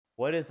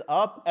What is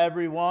up,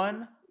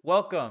 everyone?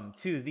 Welcome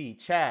to the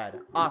Chad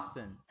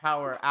Austin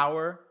Power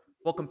Hour.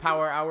 Welcome,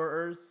 Power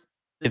Hourers.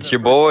 This is It's our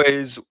your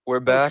first boys. We're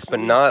back, but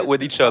socially not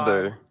with distant each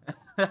pod.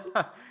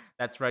 other.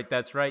 That's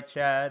right,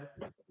 Chad.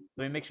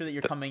 Let me make sure that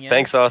you're coming in.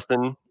 Thanks,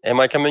 Austin.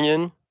 Am I coming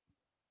in?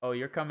 Oh,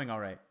 you're coming.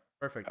 All right.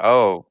 Perfect.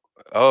 Oh,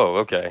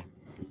 okay.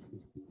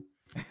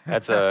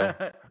 That's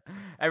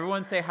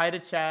Everyone say hi to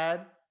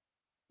Chad.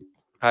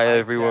 Hi Hi,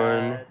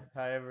 everyone. Chad.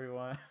 Hi,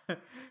 everyone.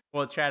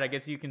 Well, Chad, I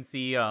guess you can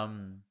see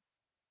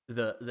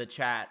the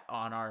chat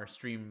on our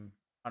stream,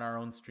 on our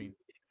own stream.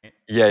 Right?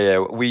 Yeah.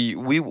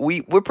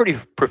 We're pretty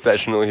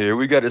professional here.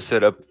 We got to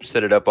set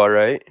it up all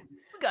right.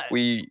 We got it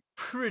We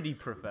pretty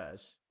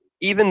profesh.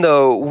 Even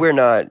though we're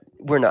not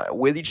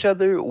with each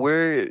other,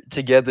 we're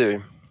together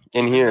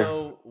in Even here.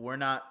 though we're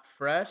not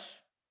fresh,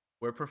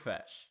 we're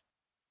profesh.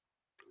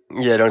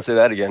 Yeah, don't say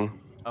that again.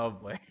 Oh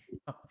boy.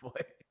 Oh boy.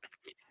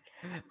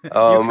 You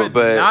could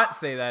But not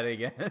say that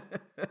again.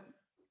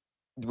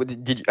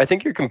 I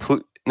think you're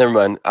complete. Never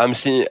mind.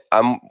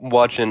 I'm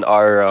watching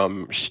our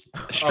Oh,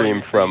 stream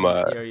you're from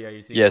seeing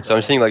you're seeing yeah. it So I'm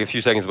double. seeing like a few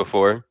seconds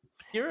before.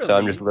 So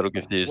I'm just a Kirli, little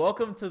confused.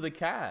 welcome to the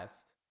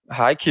cast.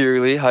 Hi,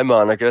 Kirli. Hi,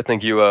 Monica.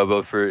 Thank you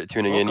both for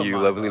tuning in, Welcome, you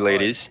Monica. lovely Oh,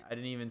 ladies. I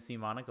didn't even see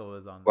Monica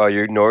was on Wow, there.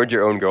 you ignored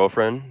your own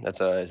girlfriend.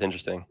 That's it's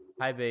interesting.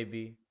 Hi,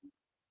 baby.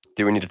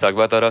 Do we need to talk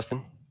about that,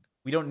 Austin?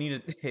 We don't need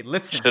it. Hey,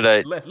 listen. Should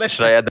I Listen.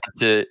 should I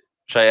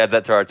add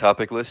that to our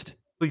topic list?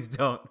 Please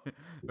don't.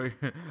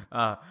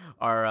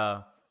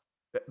 Our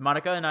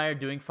Monica and I are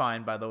doing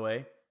fine, by the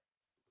way.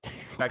 In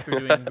fact, we're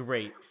doing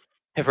great.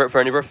 For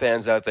any of our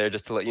fans out there,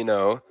 just to let you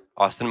know,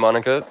 Austin and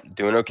Monica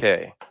doing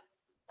okay.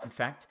 In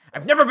fact,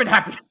 I've never been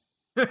happy.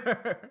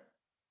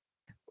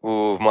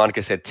 Ooh,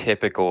 Monica said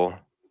typical.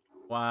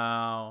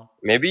 Wow.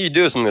 Maybe you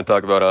do have something to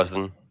talk about,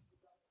 Austin.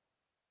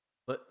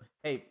 But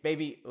hey,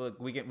 baby, look,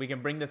 we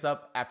can bring this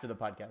up after the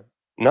podcast.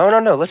 No.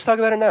 Let's talk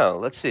about it now.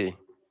 Let's see.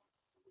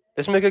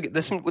 This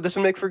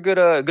will make for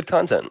good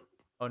content.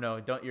 Oh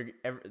no, don't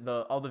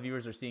all the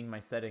viewers are seeing my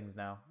settings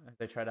now as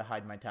I try to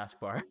hide my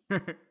taskbar.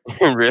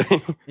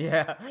 Really?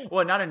 Yeah.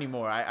 Well, not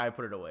anymore. I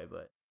put it away,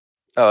 but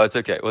Oh, it's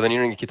okay. Well, then you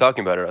don't keep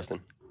talking about it,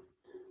 Austin.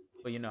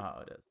 well, you know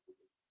how it is.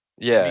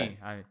 Yeah. Me,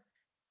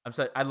 I'm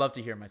sorry. I love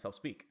to hear myself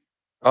speak.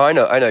 Oh, I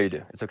know you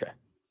do. It's okay.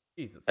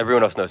 Jesus.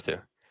 Everyone else knows too.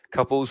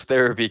 Couples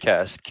therapy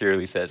cast,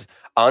 Kirli says.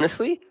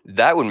 Honestly,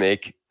 that would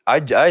make I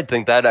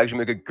think that'd actually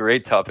make a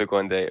great topic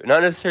one day.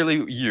 Not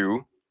necessarily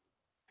you.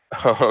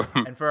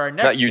 And for our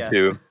next Not you guest,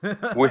 two.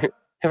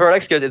 For our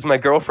next guest, it's my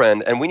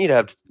girlfriend, and we need to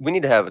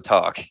have a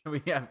talk.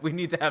 we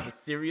need to have a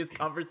serious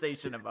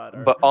conversation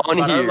about But on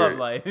our here, love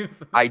life.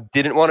 I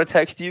didn't want to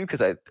text you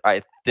because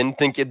I didn't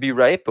think it'd be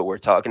right, but we're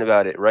talking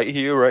about it right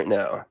here, right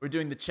now. We're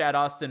doing the Chad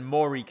Austin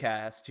Maury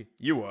cast.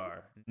 You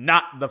are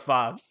not the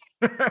father.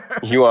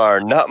 You are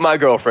not my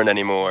girlfriend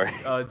anymore.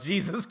 Oh,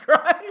 Jesus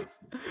Christ.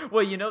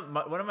 Well, you know,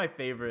 one of my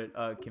favorite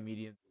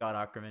comedians, Scott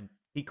Ackerman,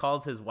 he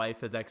calls his wife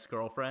his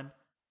ex-girlfriend.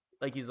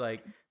 Like, he's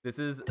like,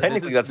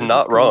 Technically, that's this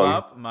not is wrong.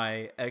 Kulap,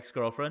 my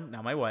ex-girlfriend,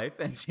 now my wife.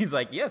 And she's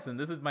like, yes, and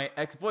this is my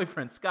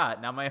ex-boyfriend, Scott,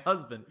 now my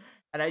husband.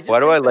 And I just Why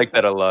do I think like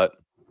that a lot?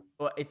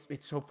 well, it's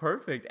so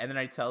perfect. And then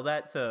I tell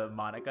that to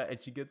Monica, and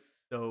she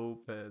gets so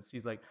pissed.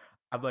 She's like,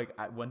 I'm like,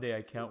 one day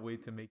I can't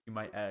wait to make you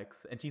my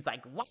ex. And she's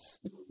like, what?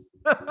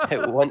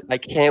 I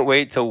can't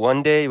wait till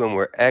one day when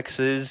we're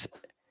exes,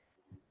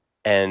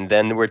 and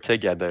then we're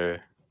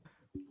together.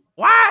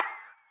 What?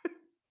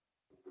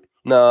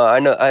 No, I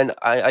know.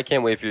 I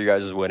can't wait for you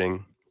guys'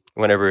 wedding,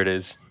 whenever it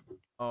is.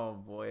 Oh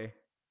boy,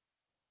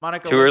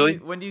 Monica. Too early?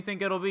 When do you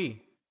think it'll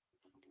be?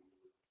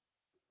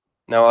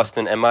 Now,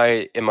 Austin, am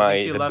I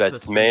she the left best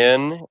the stream.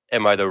 man?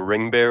 Am I the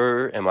ring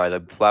bearer? Am I the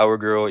flower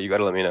girl? You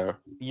gotta let me know.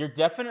 You're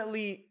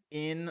definitely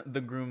in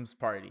the groom's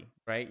party,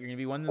 right? You're gonna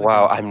be one of the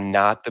Wow, groom's I'm party.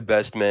 not the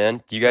best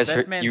man. The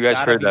best man's You guys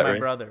gotta heard be that, my right?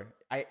 brother.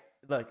 I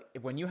look,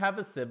 when you have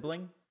a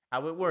sibling,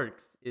 how it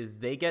works is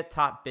they get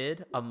top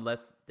bid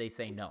unless they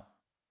say no.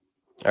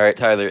 All right,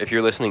 Tyler, if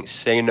you're listening,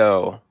 say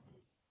no.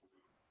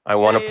 I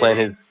want to plan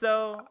his.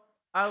 So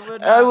I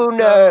would I will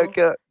not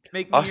go.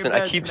 Make me Austin, your I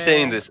best keep man,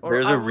 saying this. or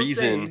There's I a will say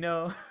reason.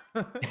 no.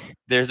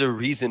 There's a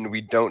reason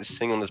we don't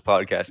sing on this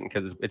podcast,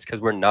 because it's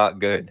because we're not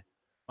good.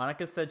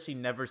 Monica said she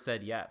never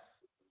said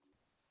yes.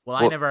 Well,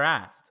 I never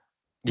asked.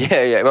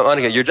 Yeah,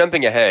 Monica, you're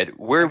jumping ahead.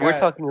 We're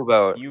talking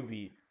about you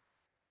beat.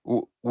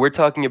 we're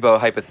talking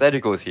about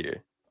hypotheticals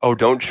here. Oh,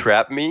 don't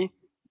trap me.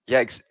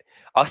 Yeah,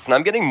 Austin,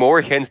 I'm getting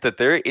more hints that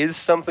there is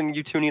something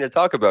you two need to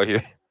talk about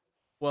here.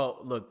 Well,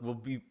 look, we'll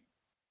be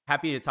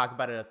happy to talk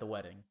about it at the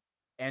wedding.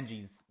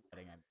 Angie's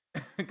wedding.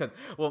 Because,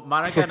 well,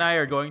 Monica and I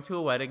are going to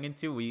a wedding in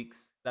 2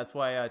 weeks. That's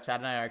why Chad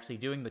and I are actually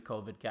doing the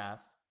COVID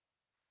cast.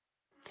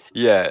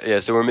 Yeah.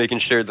 So we're making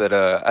sure that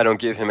I don't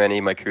give him any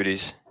of my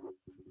cooties.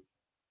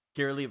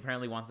 Kirli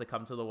apparently wants to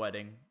come to the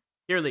wedding.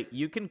 Kirli,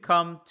 you can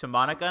come to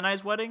Monica and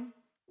I's wedding.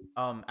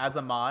 As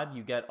a mod,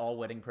 you get all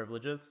wedding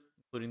privileges,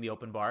 including the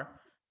open bar.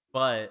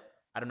 But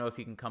I don't know if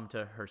you can come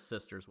to her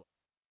sister's wedding.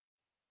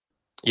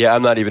 Yeah,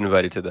 I'm not even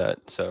invited to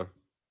that. So,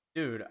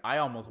 dude, I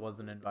almost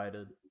wasn't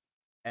invited.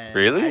 And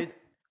really?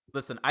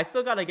 Listen, I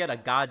still gotta get a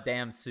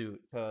goddamn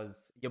suit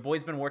because your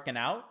boy's been working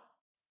out.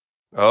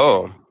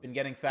 Oh, Been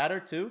getting fatter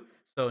too.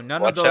 So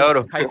none of watch out.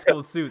 those high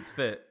school suits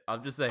fit.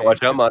 I'm just saying.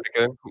 Watch out,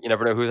 Monica. You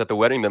never know who's at the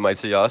wedding that might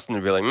see Austin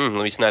and be like, let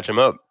me snatch him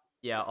up.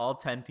 Yeah, all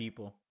 10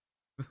 people.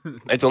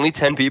 It's only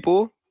 10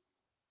 people?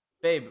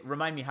 Babe,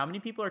 remind me, how many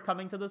people are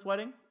coming to this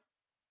wedding?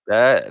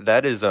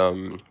 That is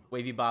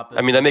Wavy Bop.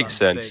 I mean, that says makes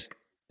I'm sense. thick.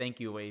 Thank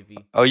you, Wavy.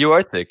 Oh, you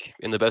are thick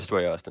in the best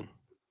way, Austin.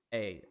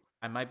 Hey,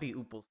 I might be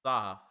oopal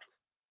soft.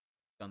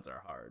 Guns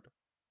are hard.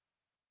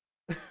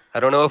 I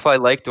don't know if I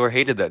liked or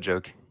hated that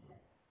joke.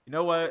 You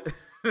know what?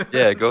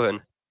 Yeah, go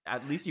ahead.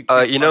 At least you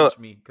can't you know, punch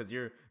me because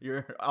you're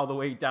all the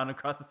way down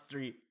across the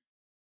street.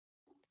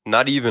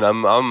 not even.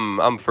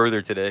 I'm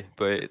further today,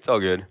 but it's all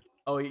good.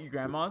 Oh, your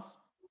grandma's?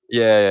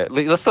 Yeah.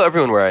 Let's tell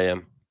everyone where I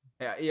am.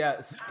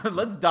 Yeah. So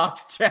let's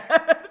dox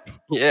Chad.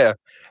 Yeah.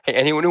 Hey,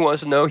 anyone who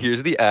wants to know,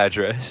 here's the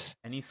address.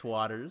 Any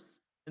swatters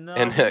in the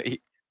And audience?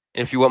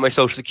 if you want my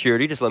social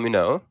security, just let me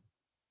know.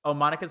 Oh,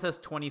 Monica says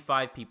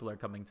 25 people are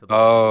coming to the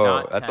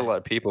wedding, not That's 10. a lot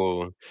of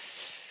people.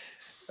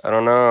 I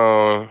don't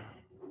know.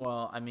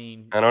 Well, I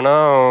mean, I don't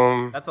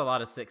know. that's a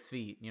lot of 6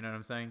 feet. You know what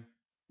I'm saying?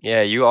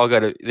 Yeah, you all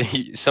gotta.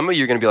 Some of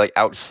you are gonna be like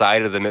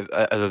outside of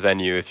the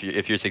venue if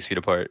you're 6 feet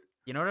apart.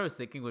 You know what I was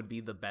thinking would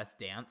be the best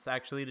dance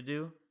actually to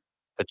do?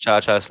 The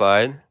cha-cha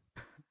slide,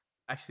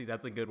 Actually,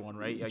 that's a good one,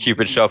 right? Yeah,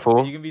 Cupid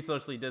shuffle. You can be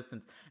socially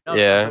distanced. No,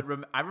 Yeah.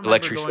 but I remember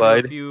Electric going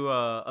slide. to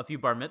a few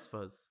bar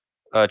mitzvahs.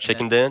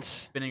 Chicken then dance.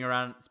 Spinning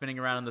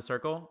around in the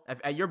circle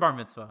at your bar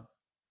mitzvah.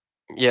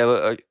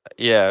 Yeah,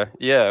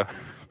 yeah.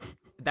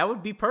 That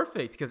would be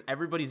perfect because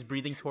everybody's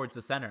breathing towards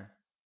the center.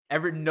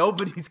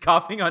 Nobody's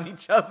coughing on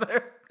each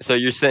other. So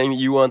you're saying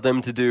you want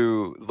them to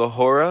do the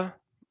hora?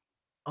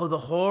 Oh, the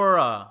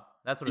hora.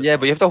 That's what. Yeah,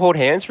 but you have to hold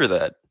hands for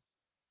that.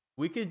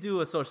 We could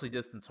do a socially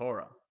distanced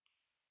hora.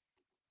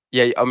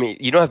 Yeah, I mean,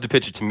 you don't have to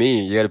pitch it to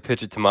me. You got to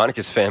pitch it to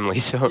Monica's family.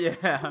 So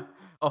Yeah,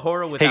 a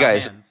hora without hey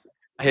guys, hands.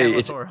 hey,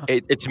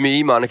 it's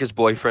me, Monica's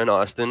boyfriend,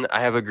 Austin.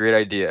 I have a great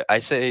idea. I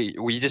say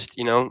we just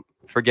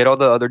forget all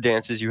the other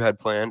dances you had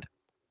planned.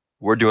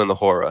 We're doing the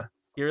hora.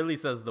 Kirli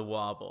says the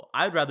wobble.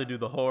 I'd rather do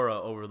the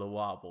hora over the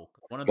wobble.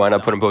 One of Why them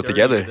not put them sounds both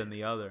dirtier together? than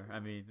the other. I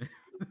mean,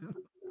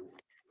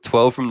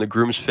 12 from the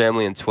groom's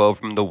family and 12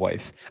 from the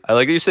wife. I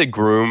like that you say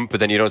groom, but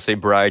then you don't say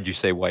bride, you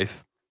say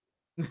wife.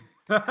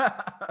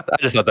 I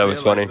just thought that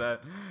was funny.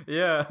 That.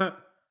 Yeah.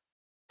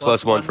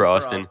 Plus one for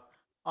Austin.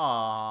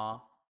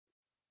 Aww.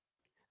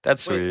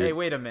 That's sweet. Hey,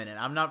 wait a minute.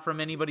 I'm not from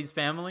anybody's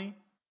family.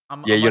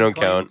 You don't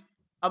count.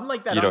 I'm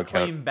like that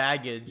unclaimed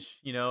baggage,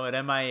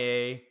 at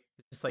MIA.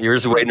 Just like you're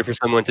just waiting for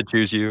someone to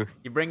choose you.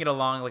 You bring it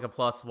along like a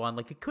 +1.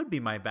 Like it could be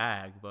my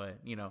bag, but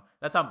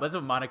that's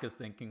what Monica's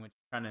thinking when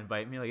she's trying to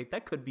invite me. Like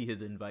that could be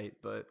his invite,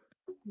 but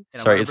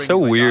sorry, it's so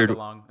weird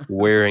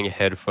wearing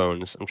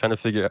headphones. I'm trying to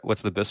figure out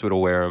what's the best way to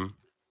wear them.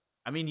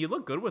 I mean, you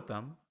look good with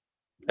them.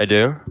 I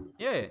do?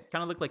 Yeah,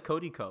 kind of look like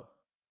Cody Co.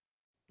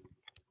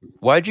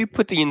 Why'd you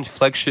put the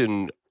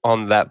inflection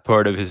on that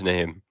part of his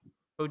name?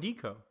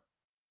 Codico.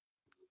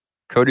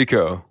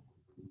 Codico.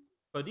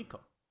 Codico.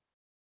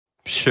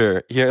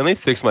 Sure. Here, let me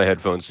fix my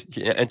headphones.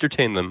 Yeah,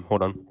 entertain them.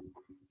 Hold on.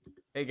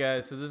 Hey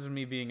guys, so this is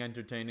me being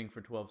entertaining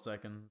for 12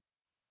 seconds.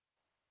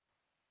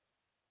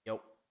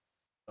 Yep.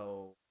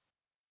 So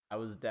I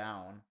was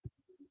down.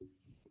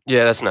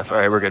 Yeah, that's enough. All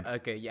right, we're good.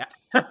 Okay, yeah.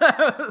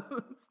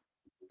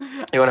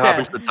 You want to hop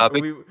into the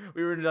topic? We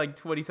were in like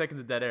 20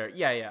 seconds of dead air.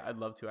 Yeah, I'd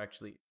love to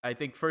actually. I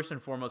think first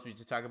and foremost we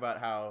should talk about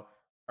how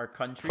our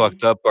country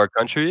fucked up our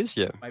country is.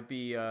 Yeah. Might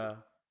be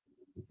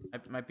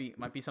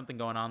something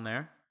going on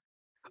there.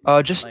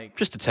 Just a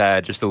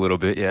tad, just a little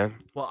bit, yeah.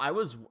 Well, I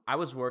was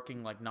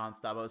working like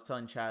nonstop. I was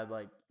telling Chad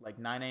like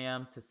 9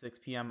 a.m. to 6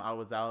 p.m. I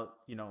was out,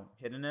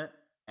 hitting it,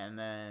 and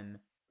then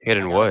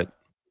hitting what?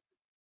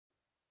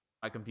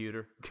 My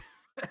computer.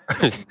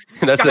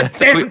 That's a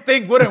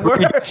thing wouldn't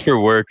work. It's for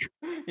work.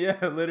 Yeah,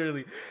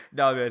 literally.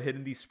 No, man,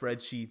 hitting these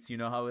spreadsheets, you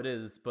know how it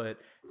is. But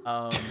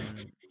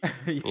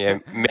yeah,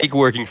 make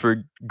working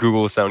for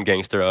Google sound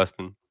gangster,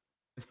 Austin.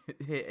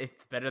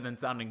 It's better than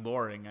sounding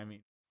boring. I mean,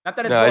 not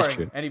that it's boring.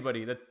 True.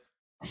 Anybody that's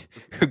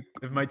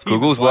if my team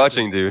Google's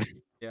watching, dude.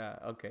 Yeah,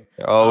 okay.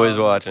 They're always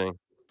watching.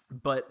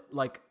 But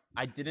like,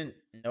 I didn't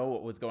know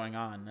what was going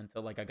on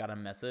until like I got a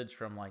message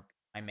from like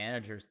my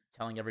managers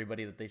telling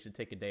everybody that they should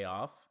take a day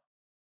off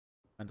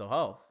mental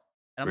health.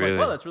 And I'm like,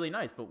 well, that's really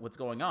nice, but what's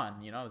going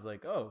on? I was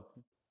like, oh,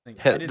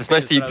 it's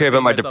nice that you care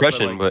about my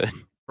depression, but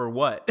for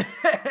what?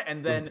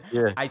 And then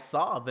I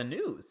saw the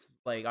news.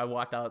 Like I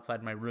walked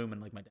outside my room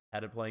and like my dad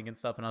had it playing and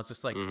stuff, and I was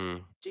just like,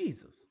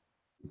 Jesus.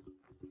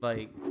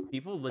 Like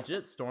people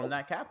legit stormed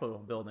that Capitol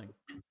building,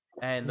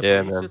 and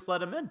the police just let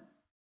them in.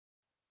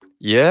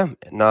 Yeah,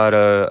 not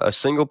a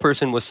single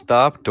person was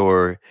stopped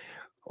or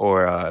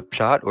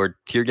shot or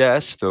tear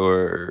gassed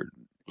or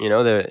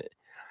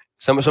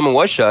someone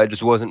was shot. It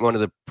just wasn't one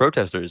of the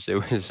protesters.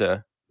 It was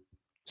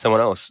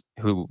someone else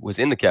who was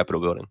in the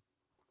Capitol building.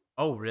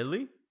 Oh,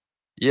 really?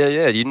 Yeah.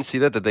 You didn't see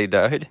that they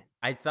died?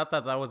 I thought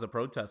that was a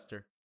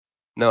protester.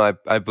 No,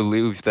 I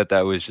believe that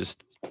was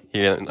just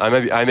Yeah,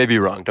 I may be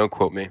wrong. Don't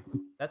quote me.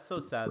 That's so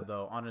sad,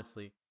 though.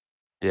 Honestly.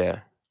 Yeah.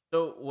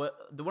 So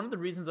one of the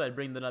reasons I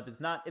bring that up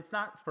is it's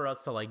not for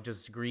us to like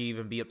just grieve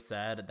and be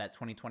upset that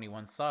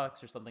 2021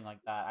 sucks or something like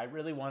that. I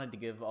really wanted to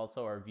give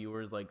also our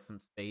viewers like some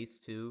space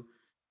too.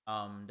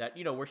 That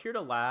we're here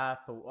to laugh,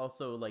 but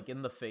also like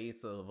in the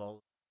face of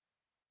all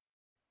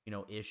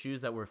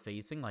issues that we're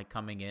facing, like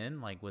coming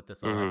in like with this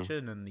Hmm.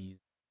 election and these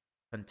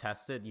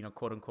contested,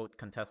 quote unquote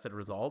contested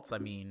results. I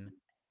mean,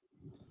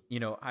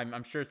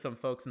 I'm sure some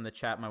folks in the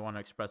chat might want to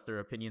express their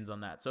opinions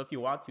on that. So if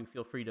you want to,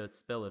 feel free to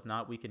spill. If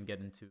not, we can get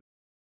into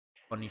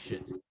funny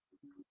shit.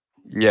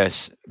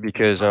 Yes, And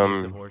because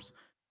Kanye divorce.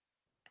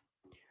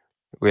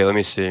 wait, let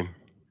me see.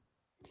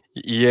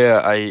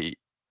 Yeah,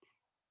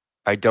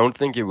 I don't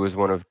think it was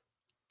one of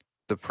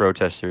the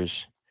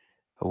protesters.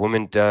 A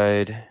woman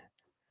died.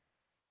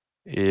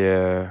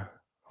 Yeah,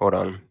 hold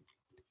on.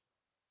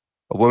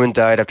 A woman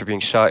died after being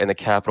shot in the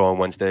Capitol on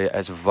Wednesday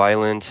as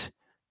violent.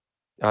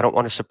 I don't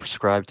want to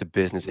subscribe to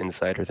Business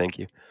Insider. Thank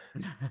you.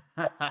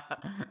 A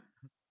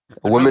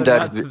I'd woman rather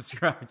died. not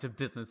subscribe to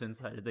Business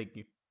Insider. Thank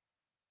you.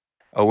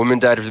 A woman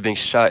died after being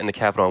shot in the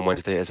Capitol on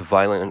Wednesday as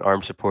violent and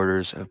armed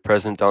supporters of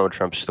President Donald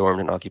Trump stormed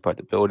and occupied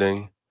the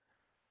building.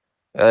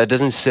 It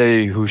doesn't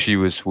say who she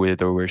was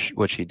with or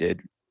what she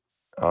did.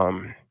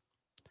 Um,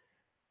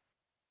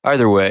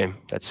 Either way,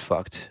 that's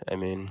fucked. I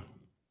mean,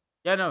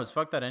 Yeah, no, it's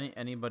fucked that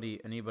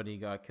anybody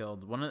got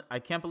killed. I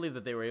can't believe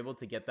that they were able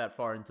to get that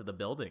far into the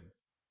building.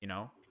 You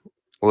know,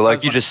 well, like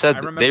because you when just I said,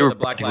 they remember were the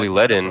Black practically Lives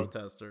let Matter in.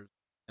 protesters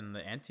and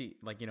the anti,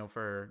 like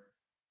for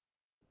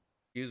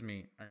excuse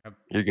me, I have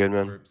You're good,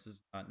 man. burps. This is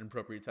not an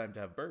appropriate time to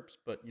have burps,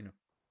 but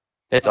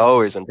It's um,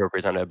 always an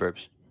appropriate time to have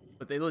burps.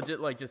 but they legit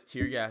like just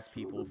tear gas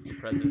people for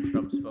President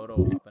Trump's photo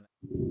op, and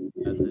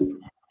that's interesting.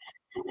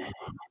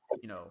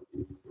 You know,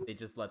 they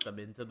just let them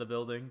into the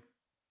building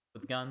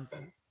with guns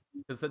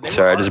because they were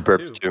Sorry, I just armed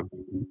burped too.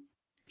 too.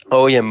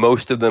 Oh yeah,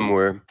 most of them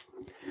were,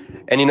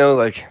 and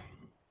like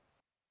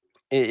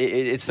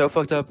it's so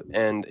fucked up.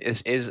 And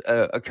this is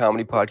a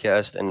comedy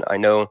podcast, and I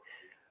know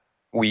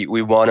we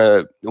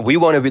wanna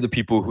be the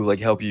people who like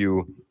help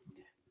you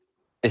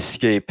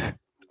escape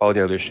all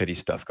the other shitty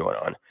stuff going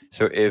on.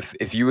 So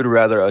if you would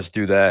rather us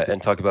do that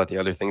and talk about the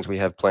other things we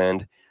have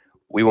planned,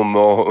 we will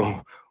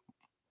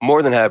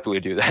more than happily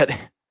do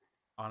that.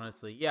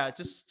 Honestly, yeah,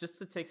 just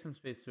to take some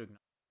space to acknowledge.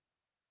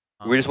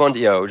 We just Um, want to,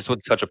 yeah, we just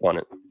want to touch upon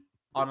it.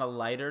 on a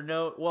lighter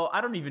note, well,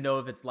 I don't even know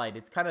if it's light.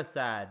 It's kind of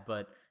sad,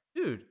 but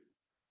dude,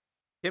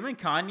 Kim and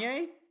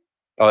Kanye,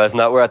 Oh, that's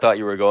not where I thought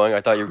you were going. I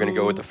thought you were going to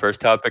go with the who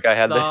first topic I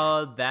had there.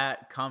 saw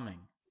that coming?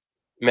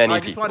 Many I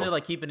just wanted to people.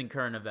 like keep it in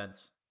current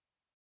events.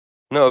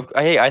 No,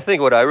 hey, I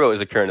think what I wrote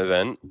is a current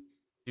event.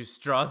 Do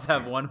straws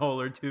have one hole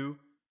or two?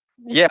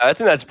 Yeah, I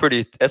think that's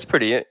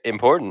pretty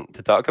important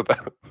to talk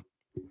about.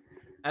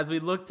 As we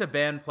look to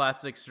ban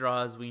plastic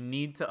straws, we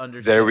need to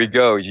understand. There we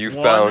go. You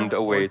One found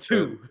a way or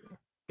two.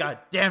 God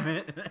damn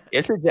it!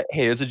 It's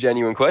a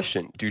genuine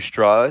question. Do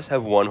straws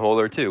have one hole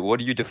or two? What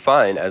do you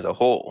define as a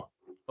hole?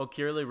 Oh,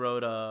 Kirley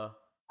wrote a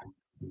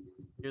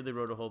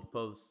whole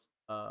post,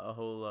 a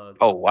whole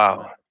Oh wow.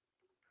 comment.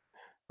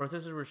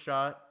 Protesters were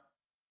shot,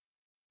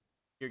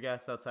 tear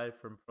gas outside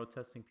from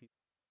protesting people.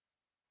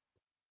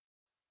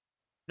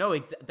 No,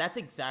 that's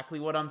exactly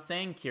what I'm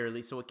saying,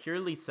 Kirley. So what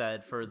Kirley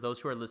said, for those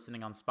who are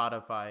listening on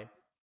Spotify,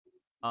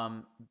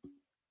 um,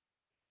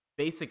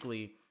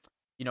 basically,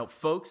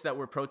 folks that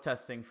were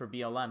protesting for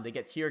BLM, they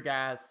get tear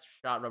gas,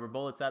 shot rubber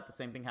bullets at. The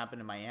same thing happened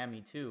in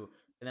Miami too.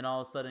 And then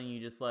all of a sudden, you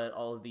just let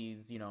all of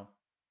these,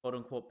 quote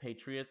unquote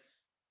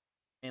patriots,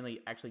 mainly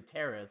actually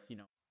terrorists,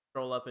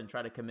 stroll up and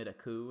try to commit a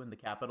coup in the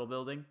Capitol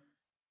building.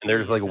 And they're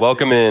Really just like,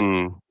 welcome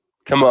interesting in.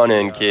 Come how on we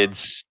in,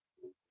 kids.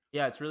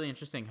 yeah, it's really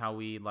interesting how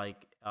we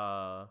like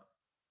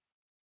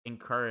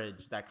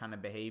encourage that kind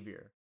of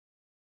behavior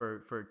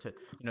for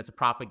to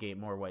propagate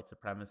more white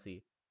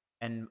supremacy.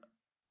 And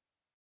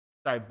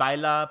sorry,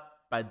 Baila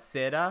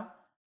Padsera Oh,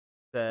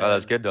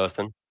 that's said good,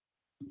 Dustin.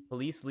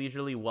 police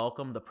leisurely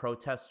welcomed the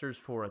protesters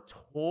for a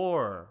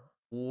tour.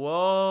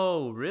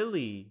 Whoa,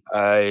 really?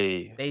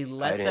 I They I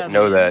let didn't them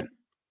know that. in?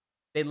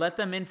 They let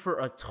them in for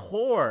a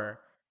tour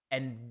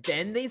and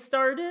then they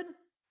started?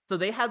 So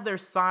they had their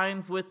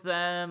signs with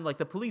them. Like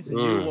the police knew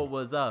Mm, what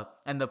was up.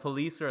 And the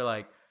police are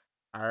like,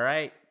 all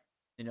right,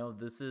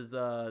 this is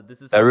that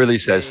how we really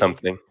says stay.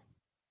 something.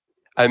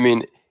 I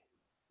mean,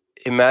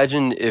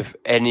 imagine if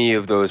any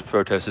of those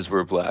protesters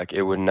were black,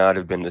 it would not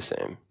have been the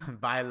same.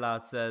 Baila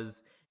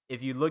says,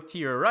 if you look to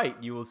your right,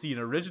 you will see an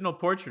original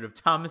portrait of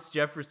Thomas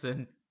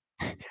Jefferson,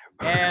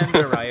 and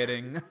they're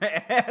rioting.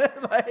 And,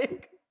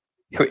 like,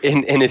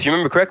 and if you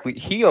remember correctly,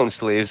 he owned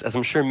slaves, as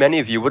I'm sure many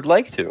of you would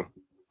like to.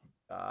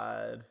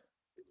 God.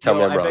 Tell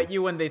me I'm I wrong. bet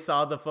you when they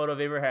saw the photo of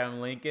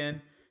Abraham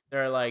Lincoln,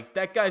 they're like,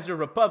 that guy's a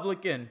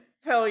Republican.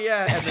 Hell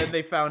yeah. And then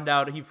they found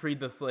out he freed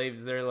the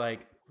slaves. They're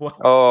like, what?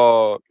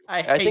 Oh, I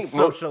I hate think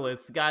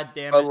socialists. God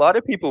damn a it. lot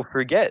of people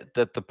forget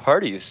that the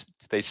parties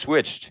they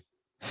switched.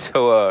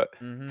 So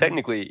Mm-hmm.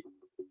 technically,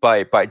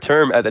 by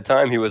term at the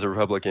time he was a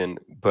Republican,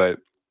 but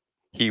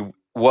he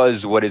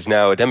was what is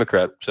now a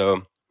Democrat.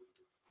 So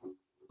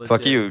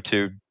Fuck Legit. you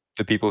to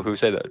the people who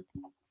say that.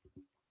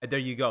 And there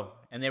you go.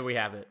 And there we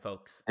have it,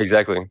 folks.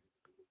 Exactly.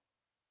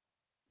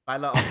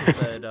 Lila also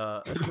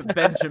said,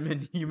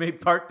 Benjamin, you may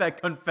park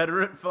that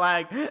Confederate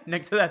flag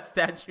next to that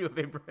statue of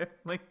Abraham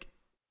Lincoln.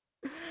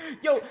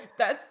 Yo,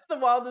 that's the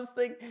wildest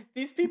thing.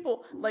 These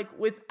people, like,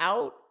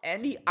 without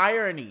any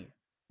irony,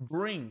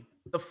 bring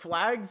the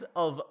flags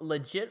of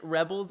legit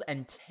rebels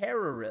and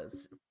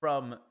terrorists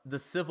from the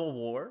Civil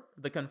War,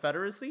 the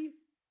Confederacy,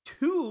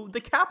 to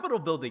the Capitol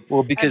building.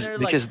 Well, And because they're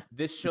because like,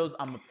 this shows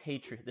I'm a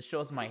patriot. This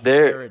shows my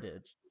their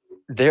heritage.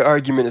 their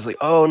argument is like,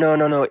 oh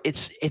no,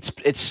 it's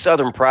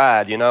Southern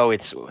pride, you know,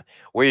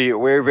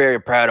 we're very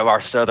proud of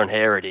our Southern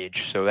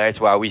heritage, so that's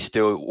why we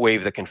still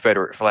wave the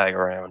Confederate flag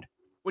around.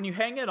 When you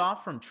hang it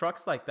off from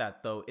trucks like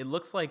that, though, it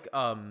looks like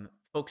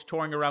folks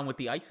touring around with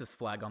the ISIS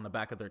flag on the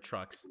back of their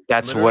trucks.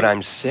 That's what I'm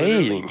Literally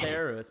saying.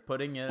 terrorists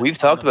putting it We've on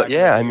talked the about, back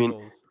of their yeah, I mean,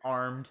 vehicles,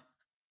 armed.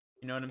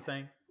 You know what I'm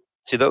saying?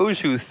 to those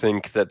who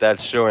think that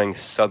that's showing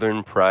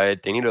Southern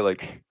pride, they need to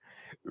like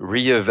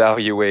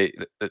reevaluate.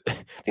 They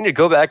need to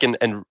go back and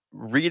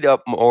read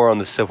up more on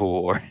the Civil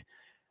War.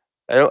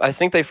 I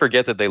think they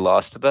forget that they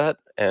lost that,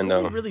 and What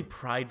are they really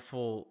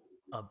prideful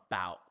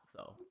about,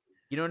 though?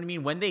 You know what I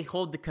mean? When they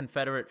hold the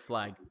Confederate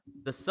flag,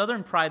 the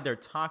Southern pride they're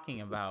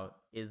talking about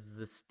is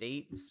the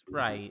state's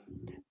right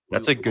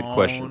that's to a good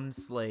question. own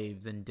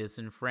slaves and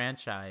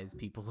disenfranchise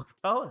people of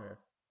color.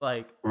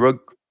 Like,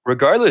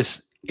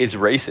 Regardless, it's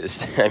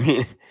racist. I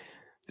mean,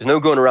 there's no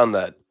going around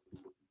that.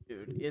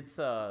 dude, it's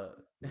all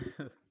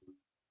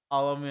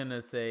I'm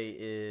gonna say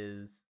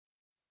is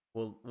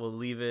we'll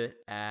leave it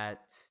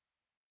at,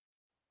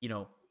 you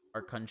know,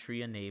 our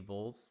country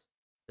enables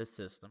the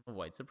system of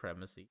white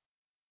supremacy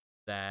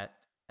that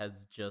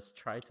has just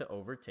tried to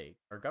overtake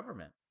our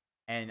government.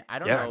 And I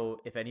don't Yeah. know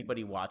if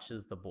anybody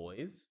watches The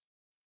Boys,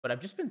 but I've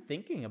just been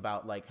thinking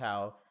about like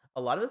how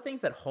a lot of the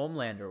things that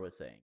Homelander was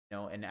saying, you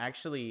know, and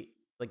actually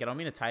like I don't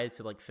mean to tie it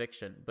to like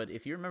fiction, but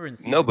if you remember in No,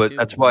 season but 2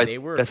 that's when why they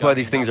were that's why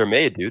these gunning things up are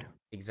made, dude.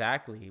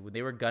 exactly when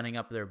they were gunning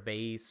up their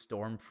base,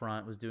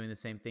 Stormfront was doing the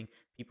same thing.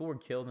 People were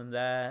killed in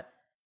that.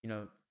 You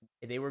know,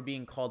 they were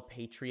being called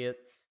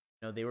patriots.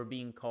 You know, they were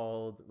being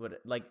called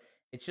what like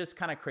it's just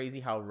kind of crazy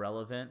how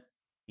relevant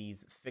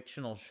these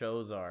fictional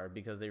shows are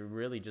because they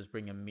really just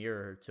bring a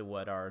mirror to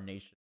what our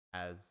nation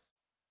has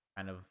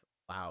kind of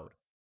allowed.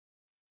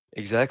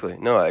 Exactly.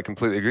 No, I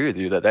completely agree with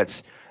you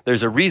that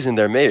there's a reason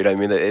they're made. I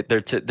mean,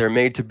 they're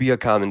made to be a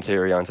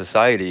commentary on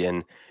society,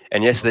 and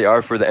yes, they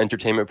are for the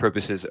entertainment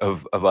purposes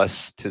of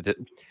us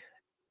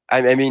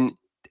I mean,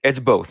 it's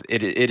both.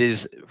 It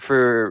is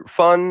for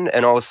fun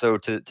and also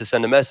to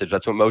send a message.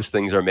 That's what most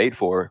things are made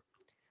for.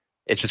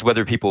 It's just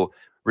whether people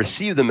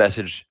receive the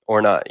message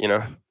or not, you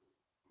know?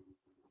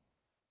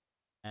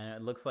 And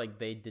it looks like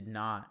they did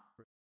not.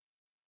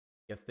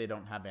 Guess they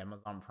don't have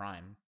Amazon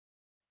Prime.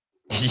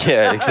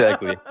 Yeah,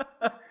 exactly.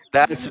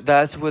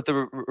 That's what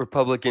the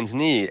Republicans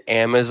need.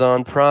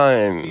 Amazon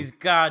Prime. These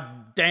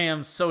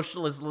goddamn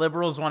socialist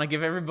liberals want to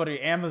give everybody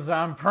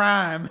Amazon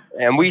Prime.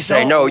 And we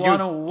say, no,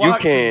 you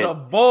can't. The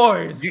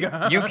boys.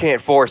 You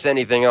can't force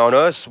anything on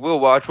us. We'll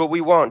watch what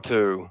we want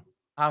to.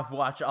 I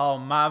watch all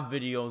my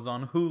videos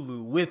on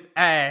Hulu with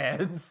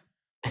ads.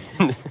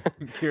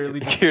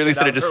 Curly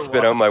said it just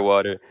spit out my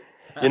water.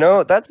 You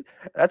know, that's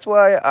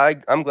why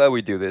I'm glad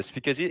we do this,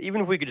 because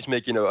even if we could just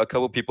make, you know, a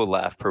couple people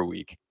laugh per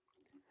week.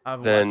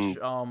 I've then watched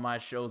all my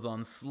shows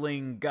on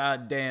Sling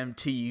goddamn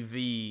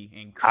TV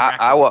and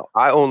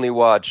I only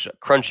watch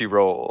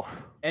Crunchyroll.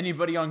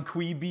 Anybody on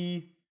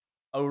Quibi?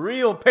 A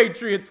real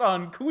patriot's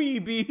on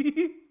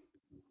Quibi.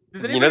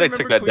 You know they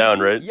took that Quibi? down,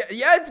 right?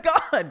 Yeah, it's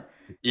gone.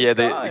 Yeah,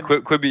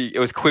 Quibi. It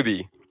was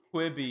Quibi.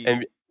 Quibi.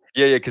 And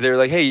yeah, because they were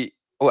like, hey,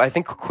 I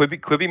think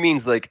Quibi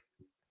means like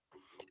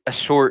a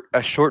short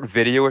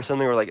video or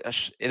something, or like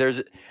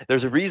there's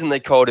a reason they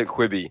called it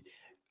Quibi,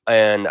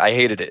 and I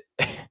hated it.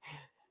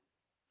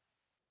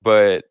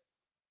 But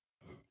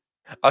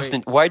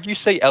Austin, why'd you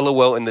say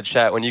LOL in the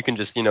chat when you can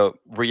just, you know,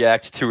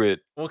 react to it?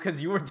 Well,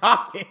 because you were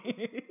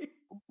talking.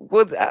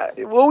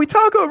 Well, we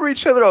talk over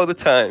each other all the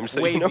time,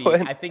 so Wavy, you know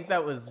what? I think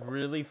that was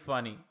really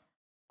funny.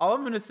 All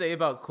I'm gonna say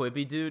about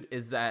Quibi, dude,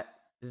 is that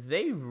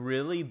they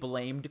really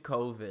blamed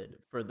COVID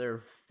for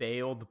their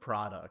failed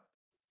product.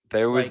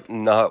 There was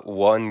not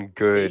one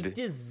good. They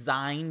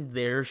designed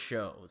their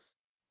shows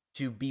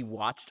to be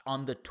watched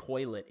on the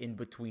toilet in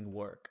between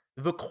work.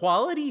 The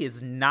quality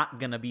is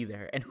not gonna be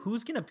there, and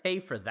who's gonna pay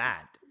for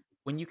that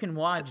when you can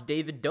watch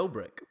David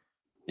Dobrik?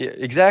 Yeah,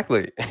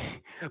 exactly.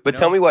 But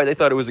tell me why they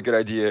thought it was a good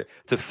idea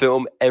to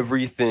film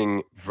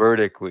everything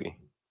vertically.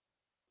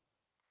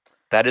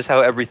 That is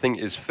how everything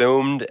is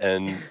filmed,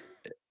 and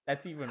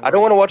that's even worse. I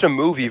don't want to watch a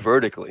movie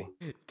vertically.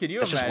 Can you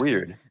That's imagine? just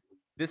weird.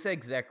 This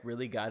exec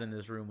really got in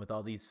this room with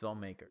all these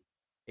filmmakers,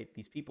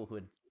 these people who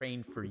had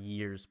trained for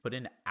years, put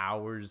in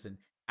hours and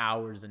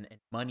hours and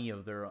money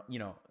of their, you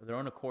know, their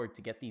own accord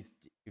to get these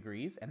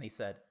degrees, and they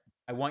said,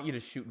 "I want you to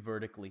shoot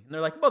vertically." And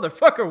they're like,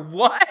 "Motherfucker,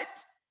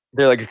 what?"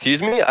 They're like,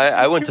 "Excuse me,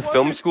 I went to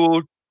film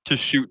school to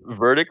shoot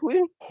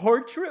vertically."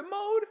 Portrait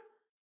mode?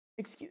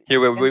 Excuse. Here,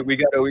 we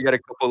got a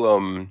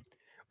couple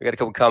We got a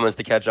couple comments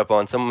to catch up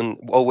on. Someone,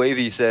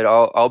 Wavy said,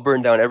 "I'll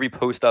burn down every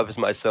post office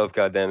myself.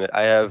 God damn it,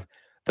 I have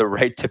the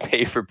right to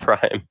pay for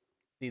Prime."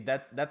 See,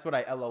 that's what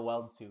I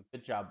LOL'd to.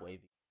 Good job,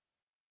 Wavy.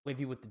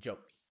 Wavy with the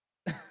jokes.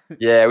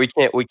 Yeah, we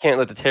can't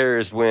let the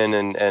terrorists win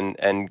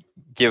and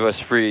give us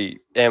free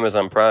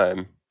Amazon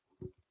Prime.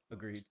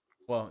 Agreed.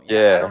 Well, yeah,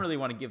 I Yeah. don't really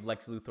want to give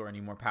Lex Luthor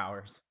any more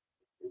powers.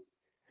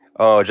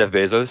 Oh, Jeff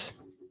Bezos.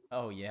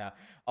 Oh yeah.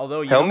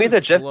 Although Tell me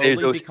that Jeff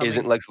Bezos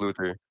isn't Lex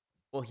Luthor.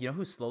 Well, you know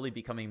who's slowly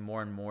becoming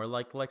more and more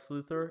like Lex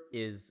Luthor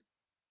is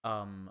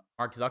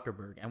Mark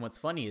Zuckerberg. And what's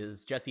funny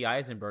is Jesse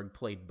Eisenberg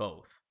played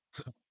both.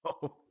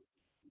 So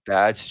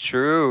That's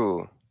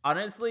true.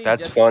 honestly,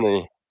 That's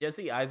funny.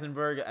 Jesse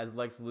Eisenberg as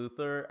Lex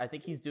Luthor, I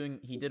think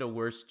he did a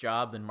worse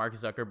job than Mark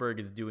Zuckerberg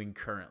is doing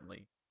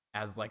currently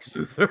as Lex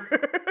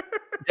Luthor.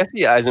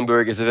 Jesse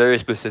Eisenberg is a very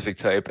specific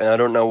type, and I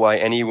don't know why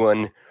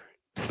anyone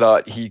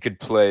thought he could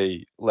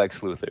play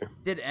Lex Luthor.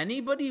 Did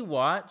anybody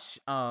watch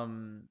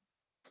damn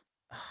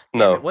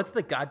No. it, what's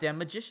the goddamn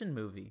magician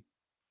movie?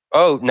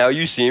 Oh, Now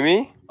You See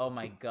Me? Oh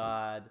my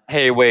god.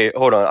 Hey, wait,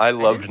 hold on. I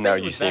didn't loved say Now it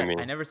You was See bad. Me.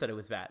 I never said it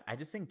was bad. I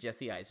just think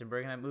Jesse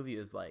Eisenberg in that movie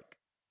is like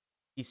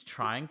he's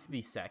trying to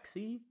be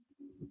sexy,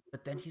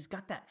 but then he's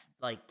got that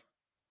like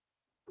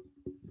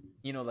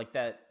like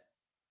that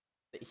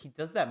he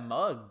does that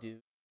mug, dude.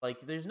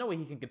 Like there's no way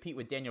he can compete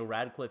with Daniel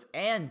Radcliffe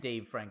and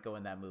Dave Franco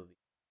in that movie.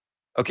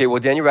 Okay, well,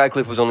 Daniel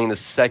Radcliffe was only in the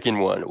second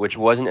one, which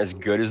wasn't as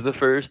good as the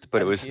first,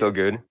 but it was still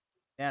good.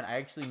 Man, I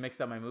actually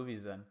mixed up my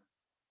movies then.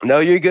 No,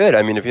 you're good.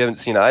 I mean, if you haven't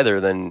seen either,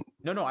 then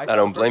No, I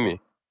don't blame you.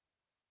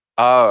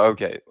 Oh,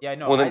 okay. Yeah,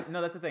 no, well,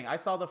 no, that's the thing. I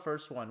saw the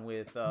first one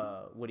with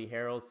Woody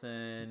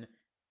Harrelson,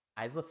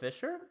 Isla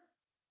Fisher.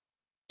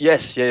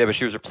 Yes, yeah, but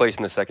she was replaced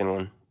in the second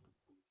one.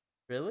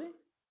 Really?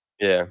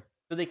 Yeah.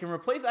 So they can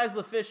replace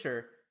Isla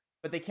Fisher,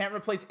 but they can't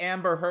replace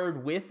Amber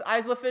Heard with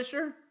Isla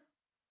Fisher?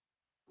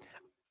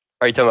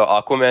 Are you talking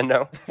about Aquaman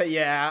now?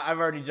 Yeah, I've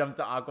already jumped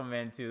to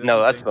Aquaman too.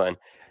 No, that's fine.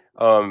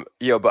 But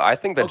I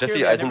think that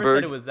Jesse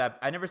Eisenberg.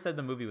 I never said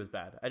the movie was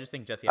bad. I just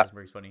think Jesse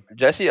Eisenberg's funny.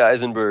 Jesse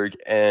Eisenberg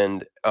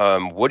and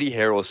Woody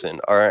Harrelson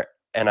are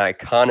an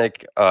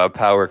iconic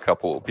power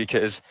couple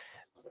because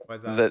Why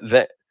is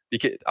that?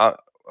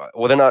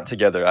 they're not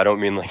together. I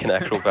don't mean like an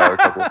actual power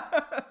couple.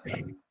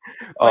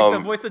 Like the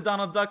voice of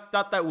Donald Duck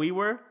thought that we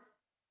were.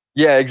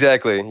 Yeah,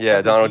 exactly.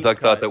 Yeah, Donald Duck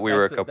thought that we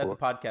were a couple. That's a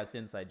podcast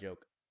inside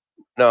joke.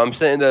 No, I'm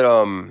saying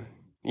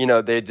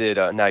that they did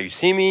Now You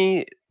See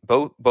Me,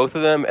 both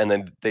of them, and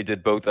then they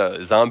did both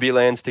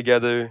Zombielands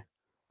together.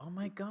 Oh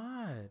my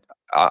god.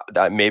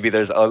 Maybe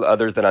there's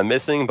others that I'm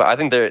missing, but I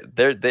think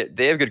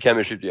they have good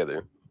chemistry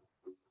together.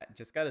 I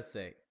just gotta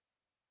say,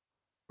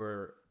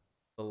 for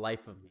the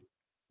life of me,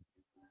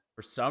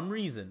 for some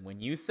reason,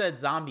 when you said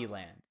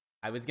Zombieland,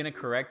 I was gonna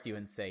correct you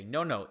and say,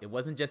 no, it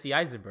wasn't Jesse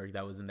Eisenberg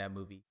that was in that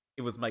movie.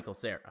 It was Michael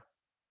Cera.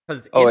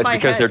 It's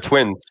because they're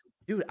twins.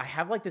 Dude, I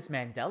have like this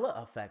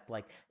Mandela effect,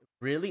 like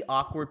really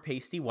awkward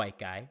pasty white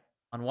guy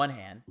on one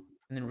hand,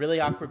 and then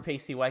really awkward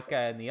pasty white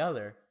guy on the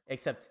other,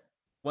 except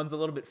one's a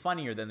little bit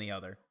funnier than the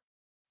other.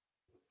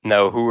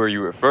 Now, who are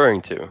you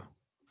referring to?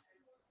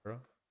 Bro.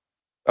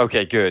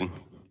 Okay, good.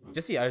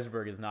 Jesse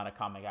Eisenberg is not a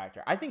comic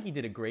actor. I think he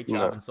did a great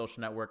job in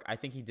Social Network. I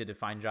think he did a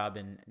fine job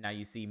in Now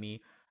You See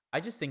Me. I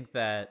just think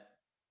that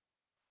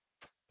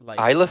like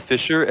Isla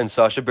Fisher and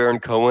Sacha Baron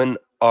Cohen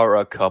are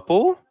a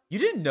couple? You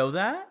didn't know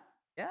that?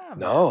 Yeah. Man.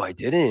 No, I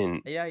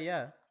didn't.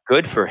 Yeah.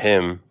 Good for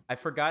him. I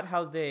forgot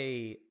how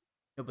they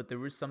but there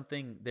was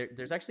something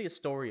there's actually a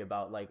story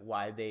about like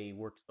why they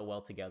work so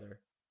well together.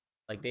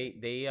 Like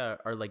they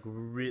are like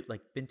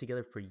been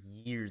together for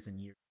years and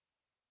years.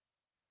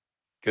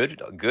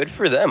 Good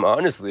for them,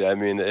 honestly. I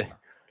mean,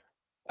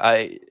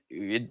 I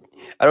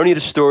don't need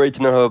a story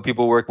to know how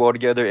people work well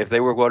together. If they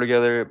work well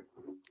together,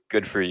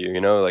 good for you.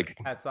 Like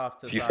hats off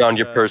to if you found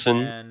your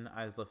person. And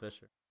Isla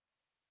Fisher.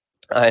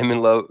 I'm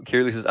in love.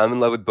 Kirli says I'm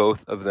in love with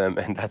both of them,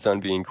 and that's on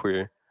being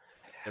queer.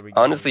 Go.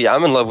 Honestly,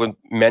 I'm in love with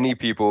many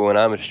people, and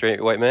I'm a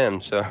straight white man.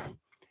 So,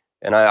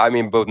 and I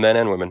mean both men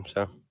and women.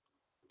 So.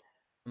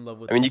 In love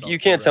with I mean, you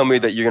can't tell me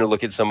that you're gonna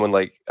look at someone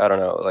like I don't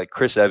know, like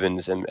Chris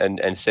Evans,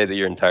 and say that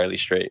you're entirely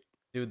straight.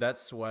 Dude, that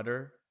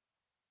sweater,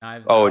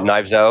 Knives Out. Out.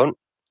 Knives Out,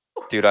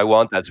 dude, I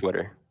want that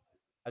sweater.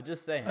 I'm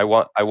just saying. I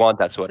want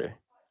that sweater.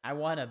 I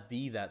want to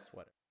be that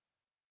sweater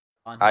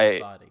on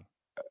his body.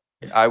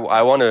 I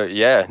want to.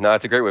 Yeah, no,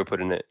 that's a great way of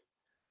putting it.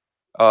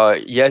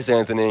 Yes,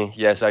 Anthony.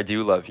 Yes, I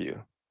do love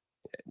you.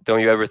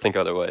 Don't you ever think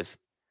otherwise.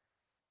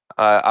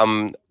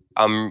 I'm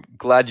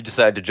glad you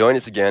decided to join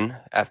us again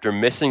after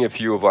missing a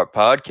few of our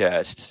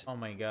podcasts. Oh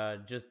my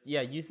god!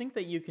 You think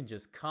that you can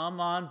just come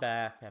on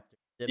back after?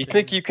 You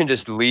think you can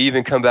just leave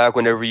and come back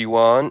whenever you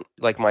want,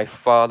 like my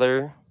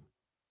father,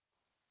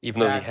 even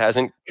though he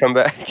hasn't come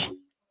back?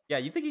 Yeah,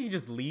 you think you can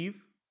just leave?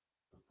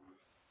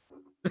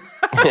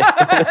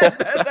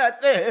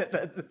 That's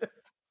it.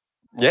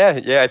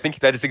 Yeah, I think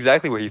that is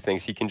exactly what he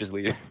thinks. He can just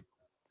leave.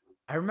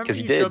 I remember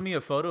you showed me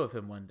a photo of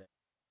him one day.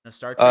 In a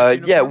Star Trek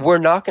uniform. Yeah, we're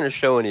not going to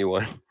show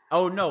anyone.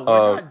 Oh no,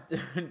 we're not.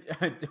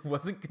 I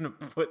wasn't going to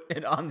put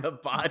it on the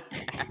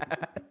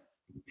podcast.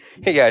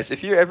 Hey guys,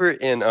 if you're ever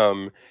in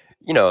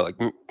like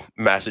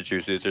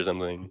Massachusetts or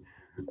something,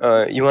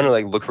 you want to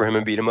like look for him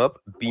and beat him up,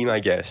 be my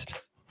guest.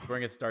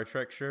 Wearing a Star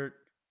Trek shirt.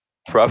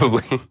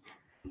 Probably.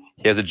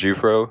 He has a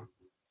Jufro.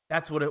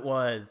 That's what it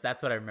was.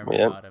 That's what I remember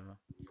Yeah, about him.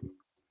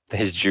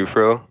 his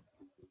Jufro.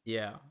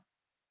 Yeah.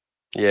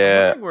 I'm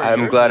Yeah, wondering where I'm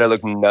yours glad I look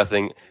is.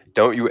 nothing.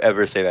 Don't you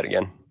ever say that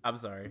again. I'm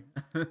sorry.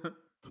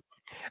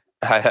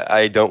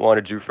 I don't want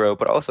a Jufro,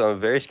 but also I'm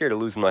very scared of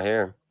losing my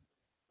hair.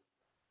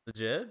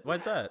 Legit?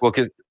 Why's that?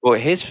 Well,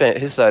 his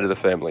side of the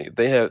family,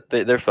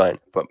 they're fine,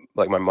 but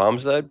like my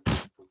mom's side,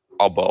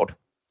 all bald,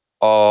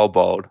 all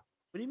bald.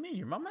 What do you mean?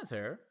 Your mom has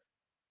hair.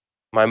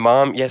 My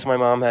mom, yes, my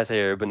mom has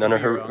hair, but So none do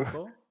of your her,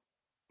 uncle? Your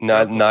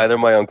not uncles neither have of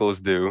my hair.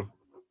 uncles do.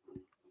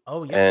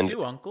 Oh, you have And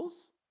two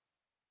uncles?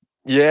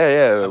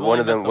 yeah, I've only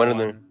met the one of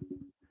them, one.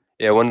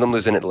 yeah, one of them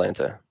lives in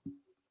Atlanta.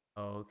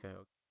 Oh, okay.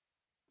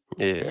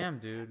 Okay. Yeah. Damn,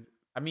 dude.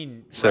 I mean,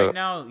 right So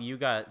now you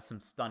got some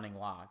stunning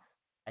locks.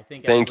 I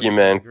think thank you,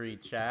 everybody can man. agree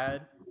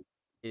Chad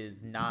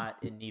is not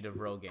in need of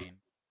Rogaine.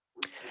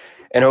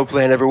 And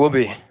hopefully I never will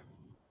be.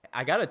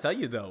 I gotta tell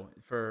you though,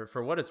 for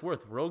what it's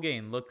worth,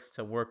 Rogaine looks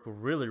to work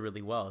really,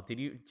 really well. Do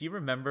you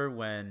remember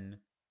when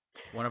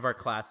one of our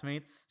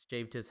classmates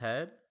shaved his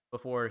head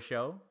before a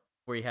show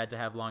where he had to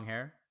have long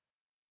hair?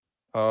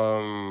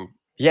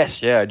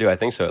 Yes, yeah, I do. I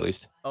think so, at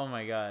least. Oh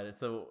my god.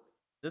 So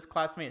this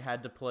classmate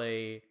had to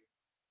play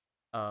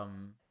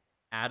um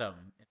Adam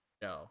in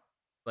the show.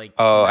 Like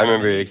Oh, from I Adam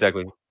remember and Eve.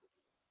 exactly.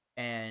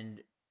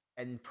 And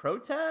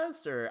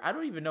protest, or I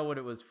don't even know what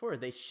it was for.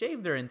 They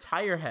shaved their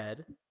entire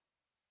head,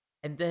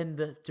 and then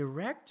the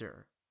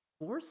director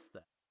forced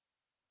them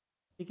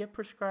to get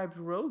prescribed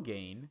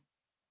Rogaine,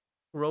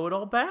 grow it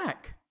all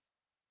back.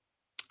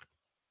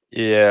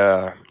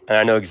 Yeah, and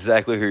I know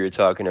exactly who you're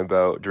talking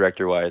about,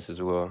 director-wise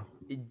as well.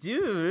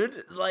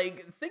 Dude,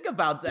 like think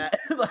about that.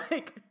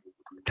 Like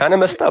Kind of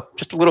messed up,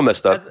 just a little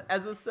messed up.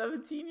 as a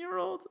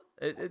 17-year-old,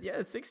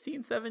 yeah,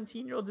 16,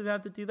 17-year-olds didn't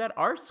have to do that.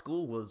 Our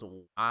school was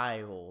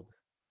wild.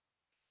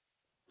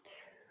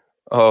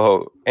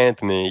 Oh,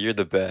 Anthony, you're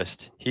the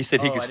best. He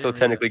said he Oh, could I still didn't realize.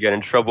 technically get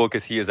in trouble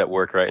because he is at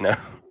work right now.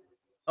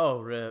 Oh,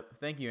 rip.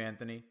 Thank you,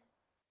 Anthony.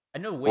 I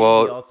know Wavy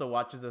Well, also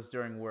watches us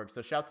during work,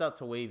 so shouts out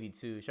to Wavy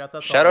too. Shouts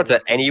out to all shout our out to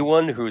workers.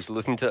 anyone who's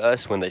listening to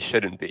us when they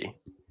shouldn't be.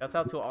 Shouts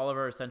out to all of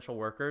our essential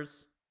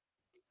workers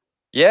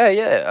Yeah,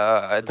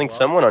 yeah. I as think well.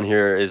 someone on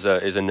here is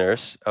a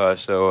nurse.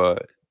 So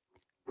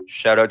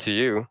shout out to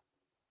you. Shout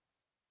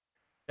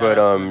But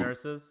out to the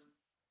nurses.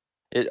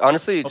 it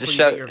honestly just Hopefully you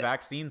get shout. your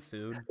vaccine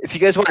soon. If you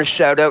guys want a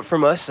shout out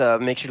from us,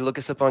 make sure to look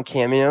us up on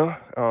Cameo.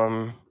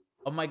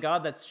 Oh my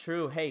god, that's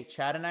true. Hey,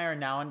 Chad and I are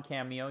now on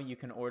Cameo. You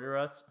can order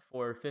us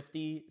for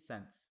 50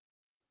 cents.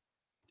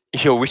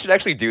 Yo, we should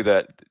actually do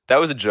that. That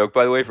was a joke,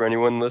 by the way, for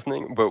anyone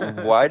listening.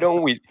 But why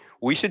don't we?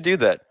 We should do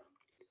that.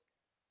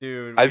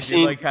 Dude, we I've do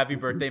seen like happy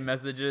birthday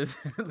messages.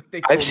 Like, they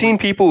I've totally seen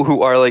people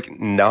who are like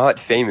not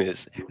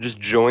famous just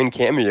join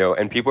Cameo,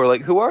 and people are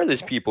like, "Who are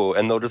these people?"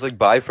 And they'll just like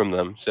buy from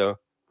them. So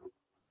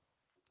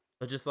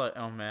they're just like,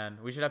 oh man,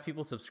 we should have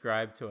people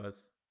subscribe to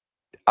us.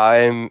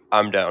 I'm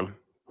down.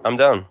 I'm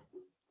down.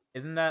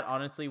 Isn't that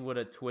honestly what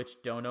a Twitch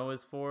dono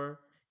is for?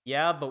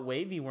 Yeah, but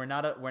Wavy, we're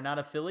not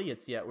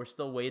affiliates yet. We're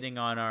still waiting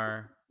on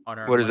our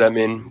What does that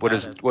money mean? making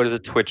status. What is a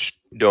Twitch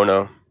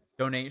dono?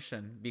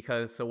 Donation,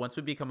 because so once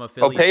we become Oh,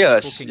 affiliates, pay people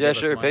us. can Yeah, give us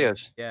sure, pay money.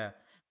 us. Yeah,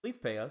 please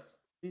pay us.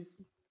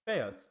 Please pay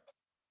us.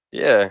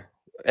 Yeah,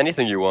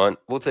 anything you want.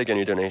 We'll take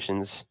any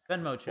donations.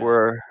 Venmo Chad.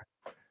 We're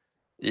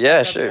yeah,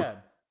 Cash App sure. Chad.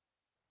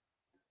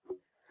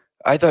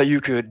 I thought you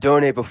could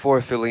donate before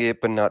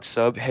affiliate, but not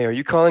sub. Hey, are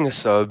you calling us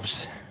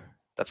subs?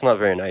 That's not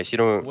very nice. You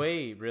don't.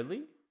 Wait,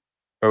 really?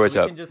 Or So what's we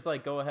up? can just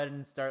like go ahead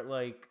and start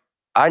like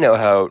I know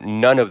how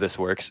none of this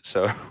works,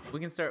 so we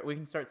can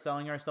start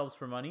selling ourselves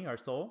for money, our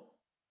soul.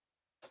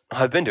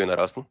 I've been doing that,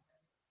 Austin.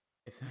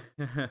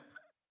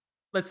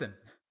 Listen,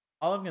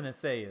 all I'm gonna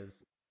say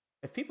is,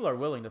 if people are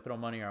willing to throw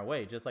money our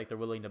way, just like they're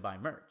willing to buy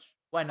merch,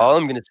 why All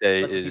not? I'm gonna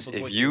say Let the is people's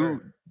if voice be you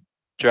heard.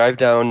 drive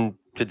down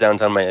to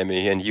downtown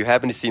Miami and you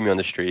happen to see me on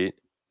the street,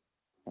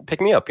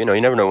 pick me up. You know,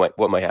 you never know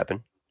what might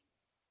happen.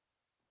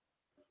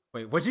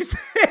 Wait, what'd you say?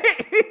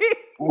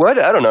 What?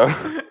 I don't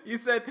know. you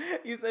said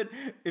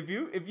if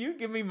you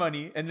give me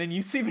money and then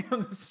you see me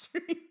on the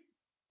street,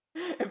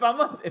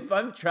 if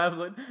I'm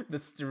traveling the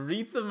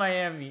streets of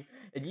Miami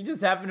and you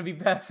just happen to be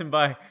passing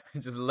by,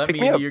 just let Pick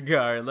me me into up. your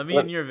car, let me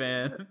Let, in your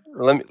van.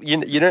 let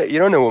me. You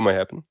don't know what might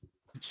happen.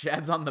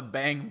 Chad's on the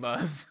bang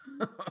bus.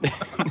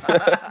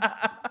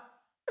 I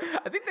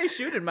think they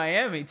shoot in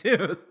Miami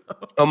too. So.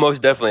 Oh,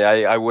 most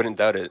definitely. I wouldn't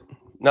doubt it.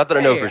 Not that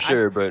I know Hey, for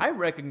sure, but I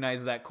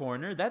recognize that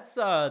corner. That's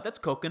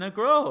Coconut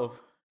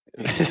Grove.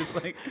 And you just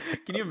like,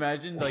 can you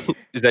imagine like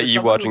is that for you someone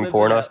who watching lives in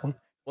porn, that? Austin?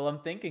 Well, I'm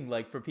thinking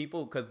like for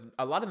people because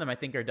a lot of them I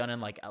think are done in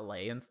like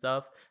LA and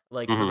stuff.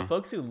 Like for the Hmm.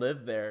 folks who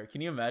live there,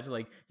 can you imagine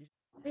like,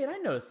 wait, I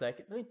know a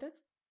second. Wait,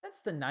 that's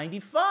the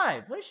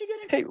 95. What is she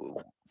getting? Hey, wait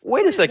a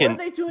What are second.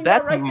 they doing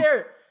That that right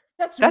there?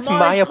 That's that's my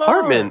my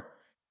apartment. car.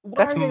 Why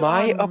That's are they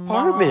my on my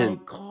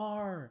apartment.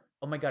 car?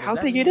 Oh my god, is How'd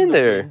that they me get in in the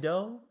there?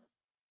 window?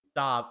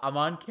 Stop. I'm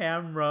on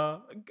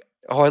camera.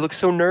 Oh, I look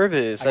so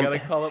nervous. I gotta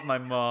call up my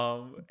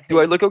mom. Do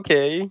I Hey, look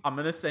okay? I'm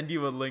gonna send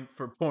you a link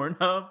for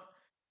Pornhub.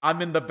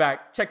 I'm in the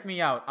back. Check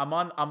me out. I'm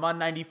on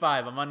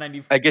 95. I'm on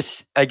 95.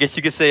 I guess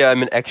you could say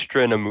I'm an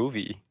extra in a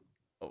movie.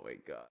 Oh my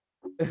god.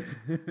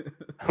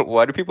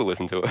 Why do people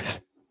listen to us?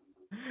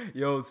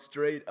 Yo,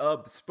 straight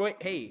up.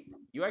 Hey,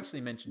 you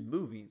actually mentioned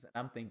movies, and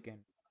I'm thinking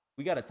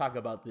we got to talk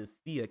about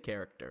this Sia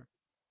character.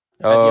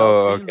 Have y'all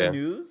Oh, seen the okay.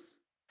 news?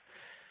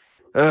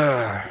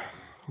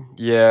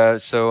 Yeah.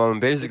 So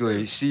This basically,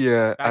 is see,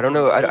 I back don't to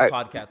an know. old I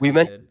podcast we we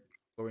meant did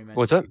where we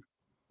what's mentioned up? it.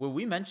 Well,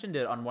 we mentioned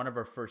it on one of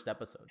our first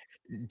episodes.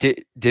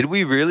 Did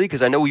we really?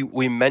 Because I know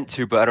we meant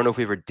to, but I don't know if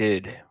we ever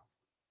did.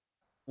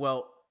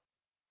 Well,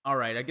 all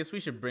right. I guess we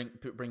should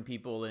bring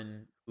people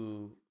in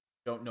who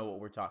don't know what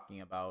we're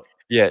talking about.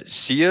 Yeah,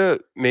 Sia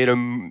made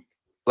a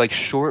like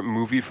short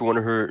movie for one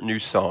of her new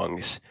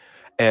songs,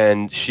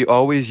 and she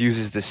always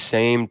uses the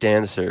same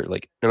dancer,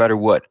 like no matter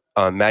what,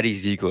 Maddie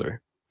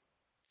Ziegler.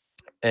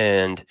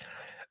 And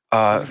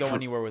Doesn't go for,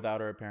 anywhere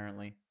without her,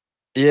 apparently.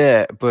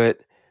 yeah, but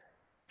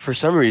for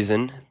some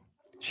reason,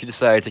 she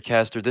decided to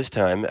cast her this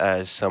time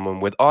as someone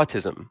with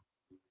autism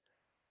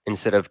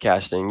instead of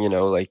casting,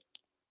 like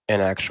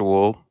an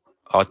actual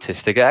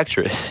autistic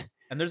actress.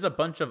 And there's a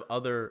bunch of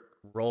other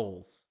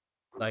roles,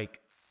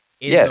 like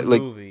in Yeah, the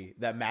like movie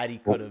that Maddie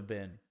wh- could have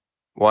been.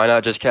 why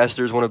not just cast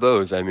her as one of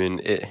those? I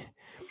mean,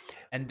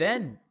 And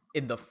then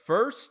in the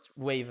first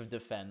wave of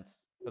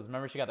defense, because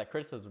remember she got that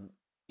criticism,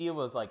 Tia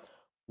was like,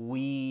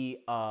 we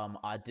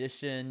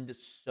auditioned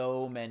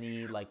so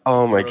many like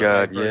oh my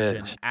god,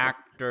 neurodivergent yes.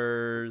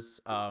 actors,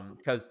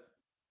 because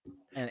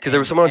and Because there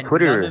was and someone on and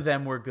none of Twitter.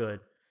 them were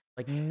good.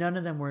 Like none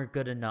of them were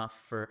good enough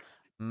for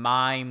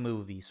my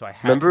movie, so I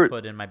had to Remember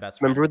put in my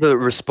best friend. Remember the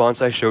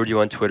response I showed you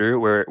on Twitter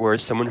where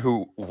someone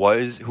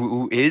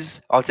who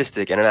is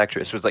autistic and an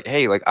actress was like,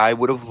 "Hey, like I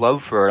would have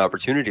loved for an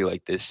opportunity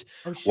like this.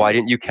 Oh Why shit!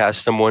 didn't you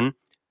cast someone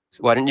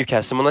why didn't you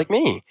cast someone like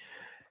me?"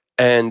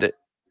 And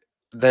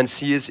then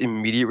Sia's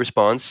immediate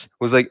response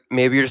was like,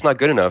 "Maybe you're just not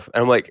good enough."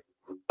 And I'm like,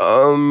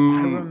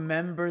 I "Um,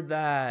 remember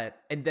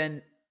that. And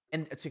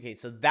it's okay,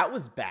 so that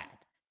was bad.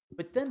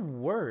 But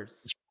then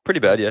worse pretty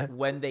bad, was yeah."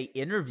 when they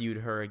interviewed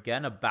her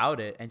again about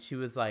it, and she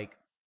was like,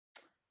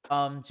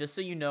 just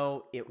so you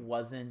know, it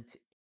wasn't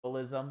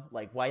ableism.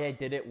 Like why I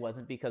did it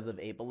wasn't because of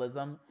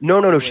ableism. No,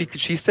 no, It no. She was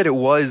she said it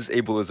was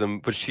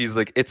ableism, but she's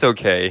like, "It's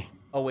okay."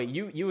 oh wait,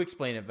 you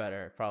explain it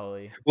better,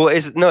 probably. Well,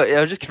 it's no, I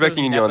was just You said it was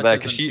correcting you on that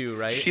because nepotism she too,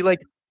 right? she like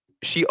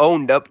she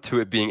owned up to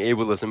it being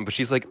ableism, but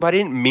she's like, "But I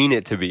didn't mean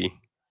it to be."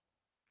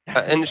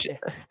 And she,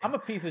 I'm a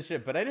piece of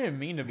shit, but I didn't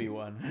mean to be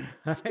one.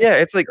 yeah,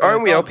 it's like, And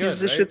aren't it's we all all good,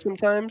 pieces of shit right?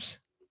 sometimes?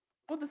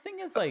 Well, the thing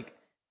is, like,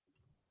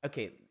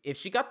 okay, if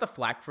she got the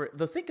flack for it,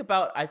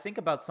 I think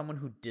about someone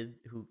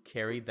who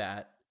carried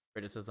that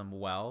criticism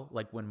well,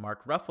 like when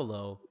Mark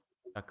Ruffalo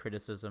got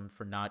criticism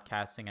for not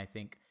casting, I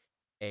think,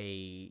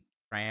 a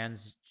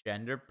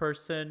transgender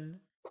person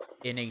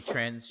in a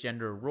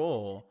transgender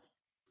role.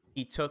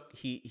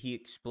 He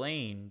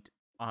explained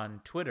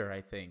on Twitter,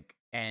 I think,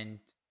 and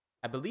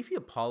I believe he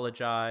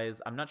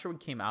apologized. I'm not sure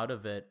what came out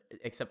of it,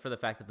 except for the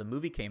fact that the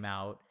movie came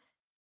out.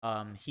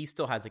 He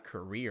still has a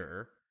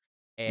career,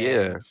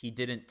 Yeah, and he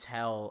didn't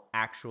tell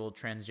actual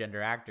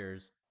transgender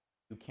actors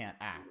who can't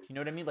act. You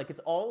know what I mean? Like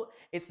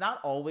it's not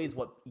always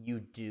what you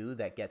do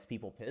that gets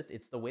people pissed.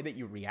 It's the way that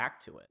you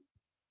react to it.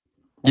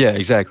 yeah,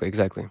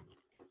 exactly.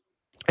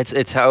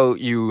 It's how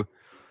you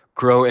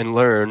grow and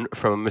learn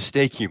from a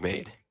mistake you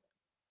made.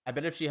 I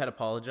bet if she had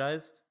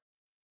apologized,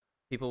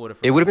 people would have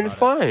It would forgot have been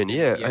about it. fine.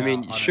 Yeah, I Yeah,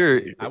 mean,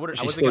 sure, honestly, I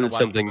she wasn't still gonna did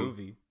watch the something.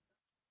 movie.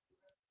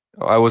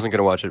 I wasn't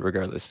gonna watch it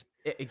regardless.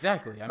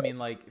 Exactly. I mean,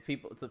 like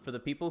people for the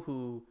people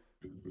who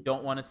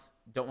don't want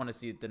to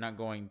see it, they're not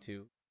going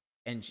to.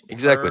 And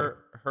Exactly.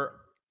 her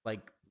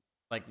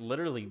like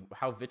literally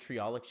how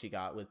vitriolic she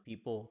got with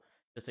people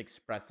just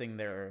expressing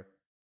their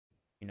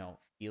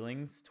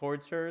feelings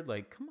towards her.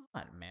 Like, come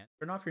on, man,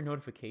 turn off your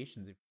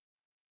notifications if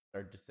you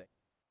start to say.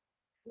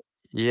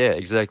 Yeah,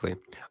 exactly.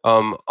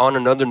 On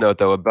another note,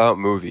 though, about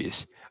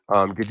movies,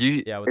 did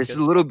you? Yeah, what's It's good?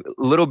 a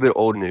little bit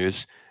old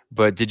news,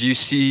 but did you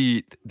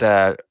see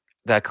that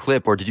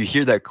clip, or did you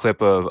hear that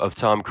clip of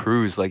Tom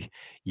Cruise like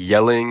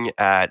yelling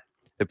at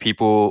the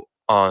people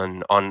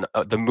on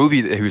the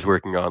movie that he was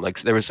working on? Like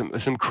there was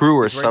some crew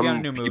or He's working on a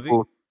some new movie.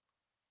 people.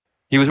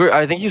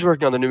 I think he was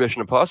working on the new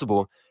Mission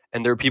Impossible,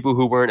 and there were people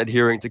who weren't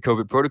adhering to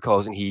COVID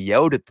protocols, and he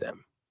yelled at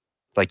them.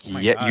 Like, Oh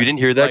my yeah, you god. didn't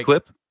hear that Like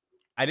clip?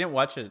 I didn't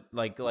watch it.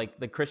 Like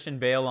the Christian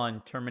Bale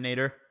on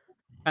Terminator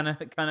kind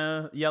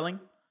of yelling.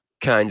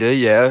 Kinda,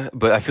 yeah,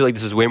 but I feel like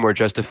this is way more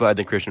justified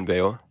than Christian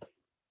Bale.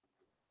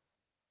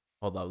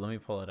 Hold up, let me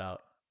pull it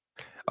out.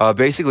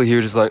 Basically, he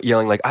was just like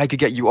yelling, like, "I could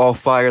get you all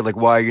fired. Like,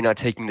 why are you not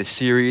taking this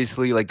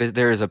seriously? Like,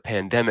 there is a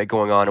pandemic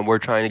going on, and we're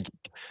trying to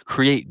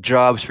create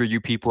jobs for you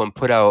people and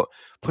put out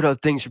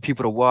things for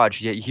people to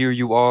watch. Yet here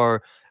you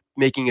are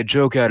making a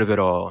joke out of it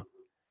all."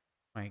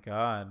 My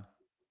god.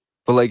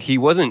 But like, he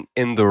wasn't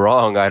in the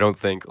wrong. I don't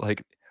think.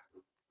 Like,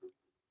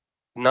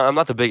 No, I'm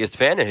not the biggest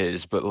fan of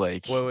his, but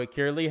like, Wait,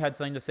 Kirli had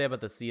something to say about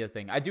the Sia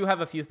thing. I do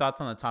have a few thoughts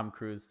on the Tom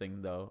Cruise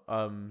thing, though.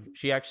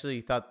 She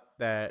actually thought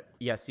that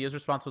Sia's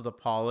response was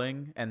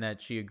appalling, and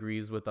that she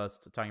agrees with us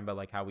talking about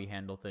like how we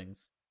handle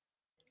things.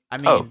 I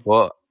oh mean,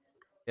 well,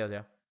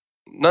 yeah.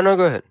 no,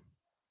 go ahead.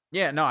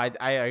 Yeah, no,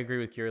 I agree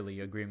with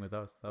Kirli agreeing with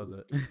us. That was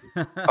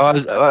Oh,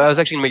 it. I was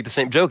actually gonna make the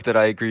same joke that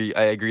I agree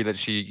that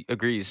she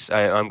agrees.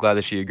 I'm glad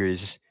that she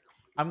agrees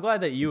I'm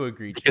glad that you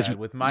agree, because Chad,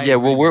 with my yeah,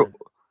 well, agreement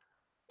that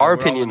our we're all in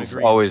opinion's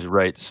agreement. always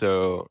right.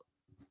 So,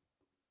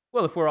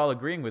 Well, if we're all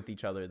agreeing with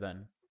each other,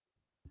 then.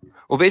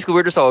 well, basically,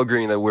 we're just all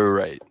agreeing that we're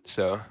right.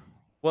 So,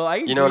 Well, I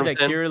you know agree what I'm that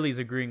saying? Kirli's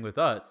agreeing with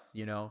us,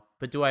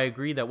 but do I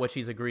agree that what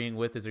she's agreeing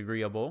with is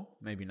agreeable?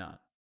 Maybe not.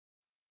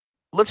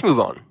 Let's move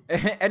on.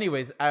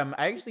 Anyways, I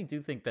actually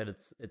do think that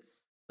it's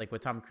like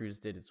what Tom Cruise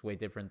did. It's way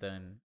different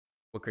than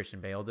what Christian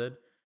Bale did.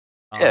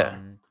 Yeah.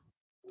 Um,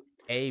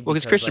 A Well,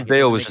 because because Christian like it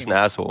Bale doesn't was make just an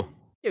any. asshole.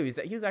 Yeah,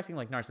 he was acting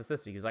like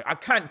narcissistic. He was like, I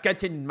can't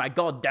get in my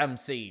goddamn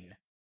scene.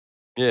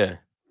 Yeah.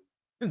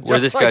 Where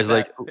Just this like guy's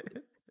like,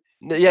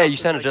 that. yeah, you Sounds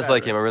just sounded like just that,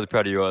 like him. right? I'm really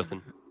proud of you,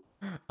 Austin.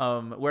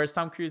 Whereas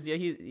Tom Cruise, yeah,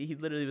 he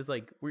literally was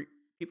like,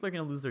 people are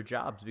gonna lose their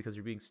jobs because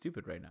you're being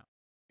stupid right now.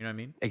 You know what I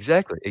mean?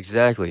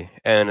 Exactly.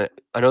 And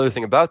another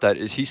thing about that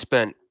is he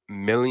spent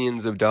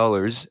millions of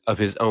dollars of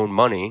his own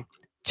money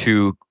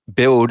to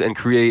build and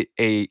create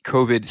a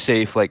COVID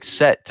safe like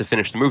set to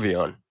finish the movie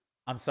on.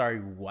 I'm sorry,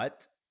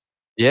 what?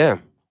 Yeah.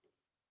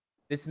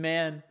 This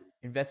man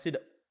invested.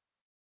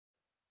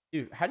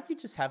 Dude, how do you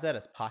just have that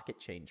as pocket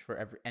change for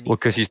any Well,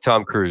 because film? he's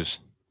Tom Cruise.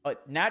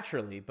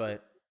 Naturally,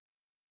 but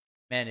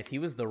man, if he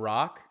was The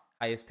Rock,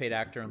 highest paid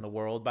actor in the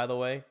world, by the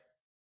way,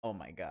 oh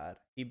my god,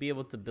 he'd be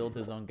able to build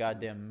his own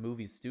goddamn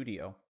movie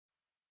studio.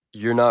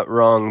 You're not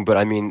wrong, but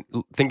I mean,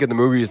 think of the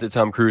movies that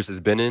Tom Cruise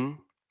has been in.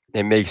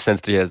 It makes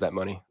sense that he has that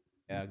money.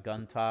 Yeah,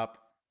 Gun Top,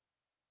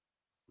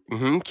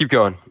 Keep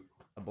going.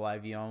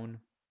 Oblivion,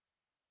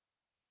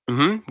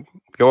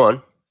 Go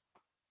on.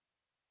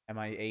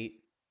 MI8.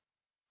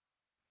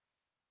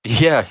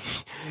 Yeah.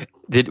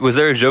 Was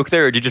there a joke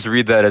there, or did you just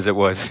read that as it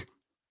was?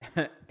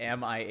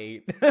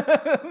 MI8.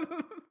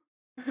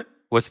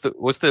 What's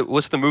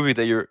the movie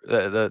that you're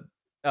the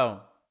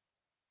Oh,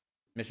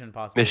 Mission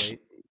Impossible mission?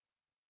 8.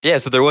 Yeah,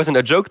 so there wasn't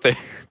a joke there.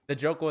 The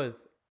joke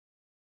was,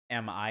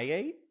 am I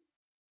 8?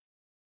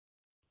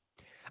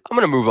 I'm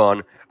gonna move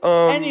on.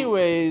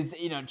 Anyways,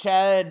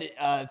 Chad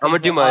I'm thinks gonna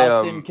do that my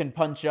Austin can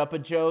punch up a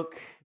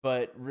joke,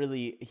 but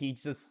really,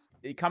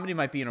 comedy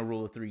might be in a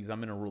rule of threes.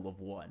 I'm in a rule of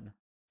one.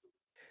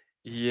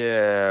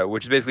 Yeah,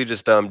 which is basically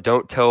just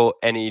don't tell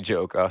any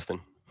joke,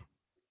 Austin.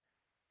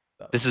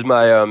 This is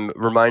my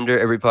reminder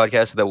every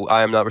podcast that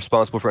I am not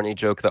responsible for any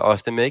joke that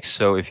Austin makes.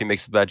 So if he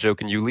makes a bad joke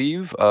and you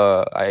leave,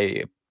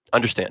 I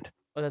understand.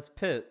 Oh,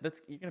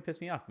 you're gonna piss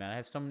me off, man. I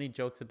have so many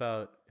jokes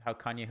about how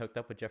Kanye hooked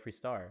up with Jeffree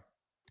Star.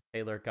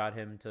 Taylor got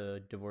him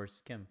to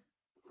divorce Kim.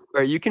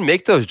 All right, you can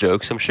make those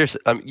jokes. I'm sure.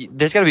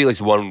 There's got to be at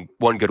least one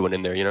good one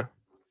in there, you know.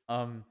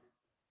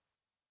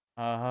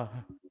 Oh,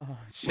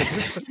 shit,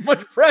 there's so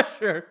much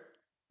pressure.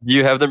 Do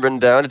you have them written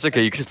down? It's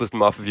okay. You can just list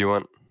them off if you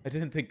want. I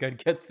didn't think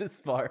I'd get this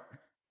far.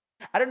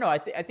 I don't know. I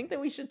think that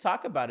we should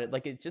talk about it.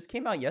 Like, it just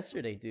came out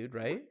yesterday, dude.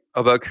 Right?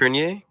 About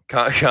Kanye?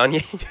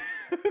 Kanye?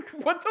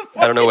 What the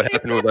fuck? I don't know what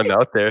happened with my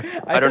mouth there.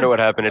 I don't know what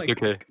happened. Like,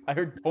 it's okay. I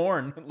heard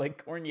porn,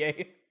 like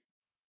Cornier.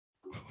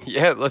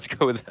 Yeah, let's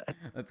go with that.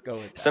 Let's go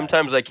with that.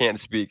 Sometimes I can't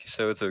speak,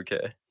 so it's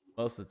okay.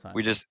 Most of the time.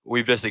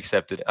 We've just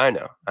accepted it. I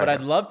know. But I'd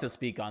love to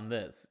speak on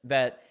this.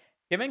 That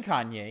Kim and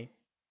Kanye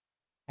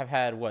have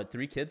had, what,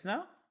 3 kids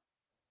now?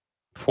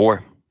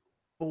 4.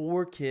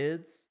 4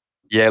 kids?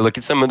 Yeah, look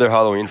at some of their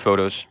Halloween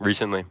photos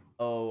recently.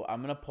 Oh,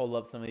 I'm going to pull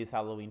up some of these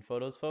Halloween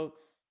photos,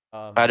 folks.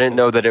 I didn't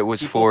know that it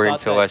was 4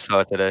 until I saw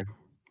it today.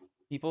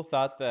 People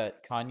thought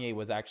that Kanye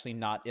was actually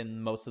not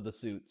in most of the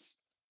suits.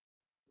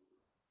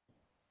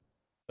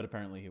 But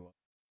apparently he was.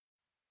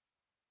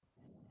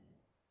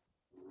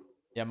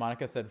 Yeah,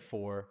 Monica said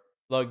 4.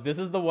 Look, this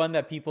is the one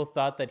that people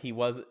thought that he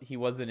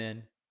wasn't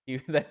in.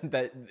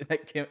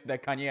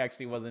 That Kanye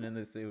actually wasn't in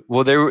the suit.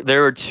 Well,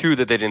 there were 2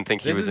 that they didn't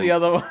think he was in. This is the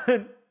other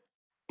one.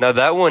 Now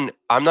that one,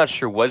 I'm not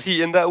sure. Was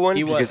he in that one?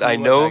 Because I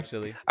know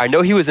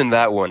he was in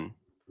that one.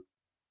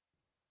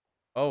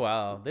 Oh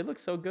wow, they look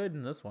so good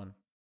in this one.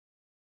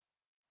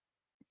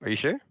 Are you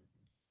sure?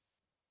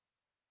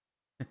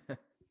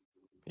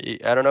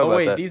 I don't know about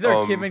wait, that. These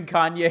are Kim and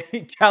Kanye.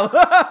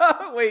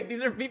 Wait,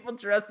 these are people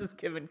dressed as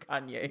Kim and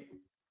Kanye.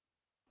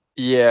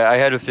 Yeah, I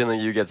had a feeling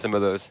you get some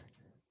of those.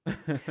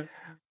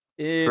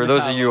 For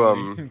those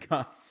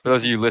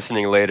of you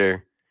listening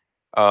later,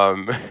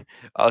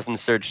 Austin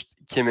searched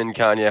Kim and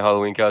Kanye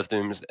Halloween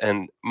costumes,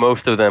 and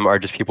most of them are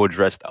just people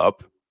dressed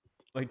up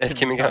as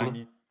Kim and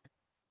Kanye.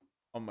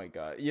 Oh my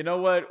god! You know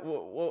what?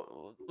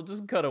 We'll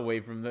just cut away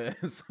from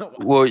this.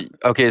 Well,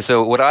 okay.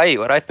 So what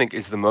I think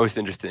is the most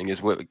interesting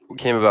is what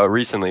came about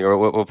recently, or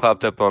what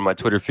popped up on my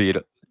Twitter feed,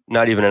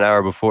 not even an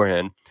hour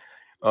beforehand.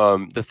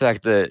 The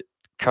fact that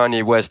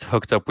Kanye West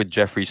hooked up with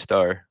Jeffree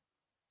Star.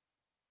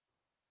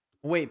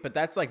 Wait, but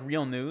that's like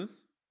real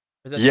news?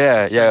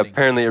 Yeah.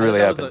 Apparently, it really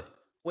happened.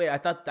 Wait, I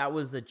thought that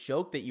was a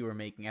joke that you were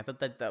making. I thought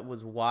that that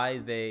was why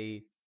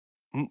they.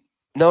 N-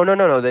 No, no,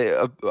 no,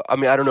 no. I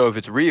mean, I don't know if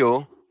it's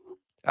real.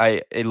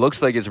 It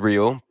looks like it's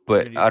real, We're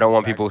but gonna do I don't some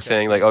want fact people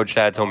saying like, checking. "Oh,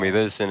 Chad told me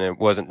this," and it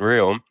wasn't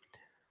real.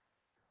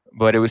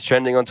 But it was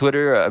trending on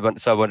Twitter.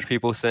 Saw a bunch of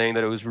people saying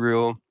that it was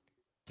real.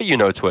 But you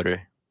know,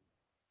 Twitter.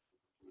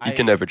 You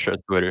can I never trust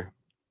Twitter.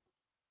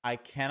 I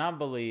cannot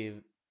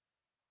believe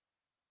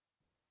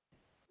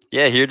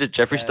Yeah, here the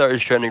Jeffree that Star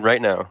is trending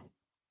right now.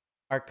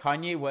 are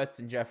Kanye West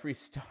and Jeffree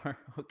Star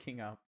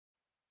hooking up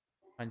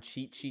on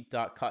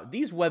cheatsheet.com.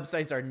 These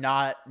websites are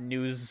not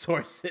news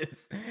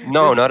sources.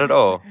 No, not at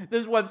all.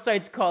 This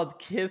website's called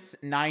Kiss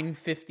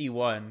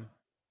 951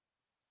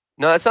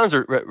 No, that sounds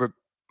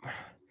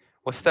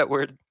what's that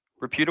word?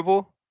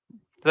 Reputable?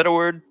 Is that a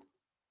word?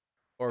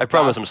 or I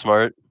promise I'm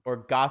smart. or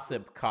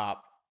Gossip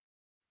Cop.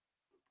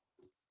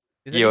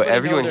 Does Yo, anybody know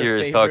everyone their here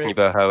is talking favorite?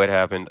 about how it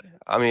happened.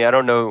 I mean, I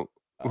don't know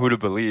who Oh, to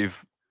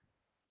believe.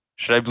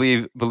 Should I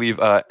believe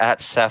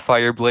at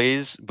Sapphire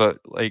Blaze, but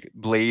like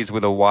Blaze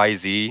with a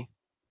YZ?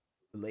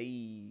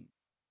 Blade.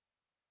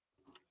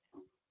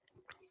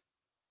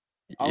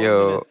 All I'm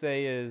gonna Yo,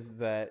 say is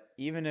that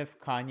even if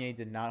Kanye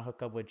did not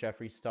hook up with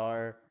Jeffree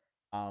Star,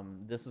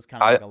 this was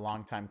kind of I like a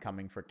long time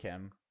coming for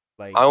Kim.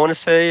 I Like, want to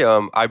say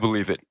I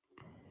believe it.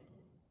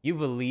 you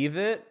believe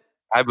it?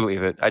 I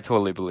believe it. I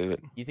totally believe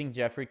it. You think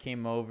Jeffrey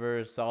came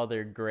over, saw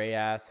their gray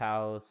ass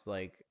house,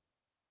 like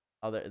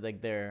other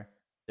like their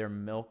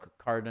milk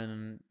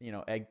carton,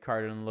 egg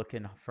carton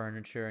looking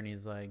furniture, and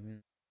he's like,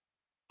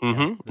 yes,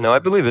 No, this I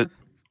is. believe it.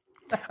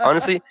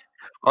 Honestly,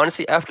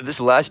 honestly, after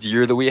this last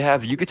year that we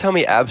have, you could tell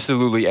me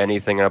absolutely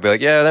anything, and I'll be like,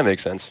 yeah, that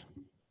makes sense.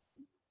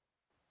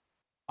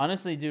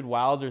 Honestly, dude,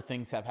 wilder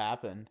things have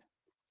happened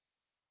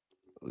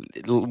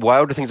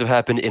Wilder things have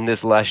happened in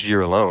this last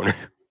year alone.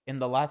 in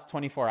the last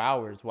 24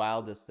 hours.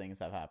 Wildest things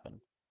have happened.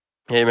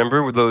 Hey,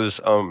 remember with those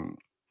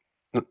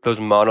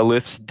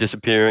monoliths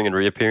disappearing and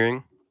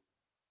reappearing?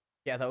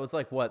 Yeah, that was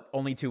like what,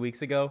 only 2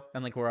 weeks ago,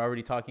 and like we're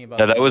already talking about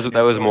Yeah, some other that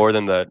news was more stories.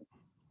 than that.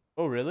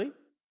 Oh, really?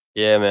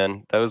 Yeah,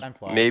 man, that was Time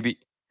flies. maybe.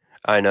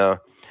 I know.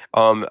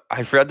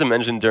 I forgot to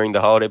mention during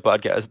the holiday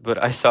podcast,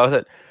 but I saw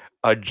that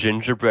a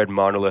gingerbread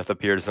monolith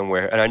appeared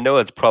somewhere, and I know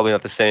it's probably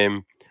not the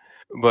same,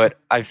 but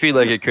I feel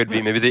like it could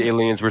be. Maybe the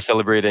aliens were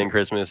celebrating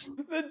Christmas.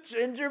 The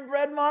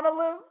gingerbread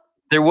monolith.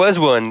 There was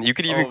one. You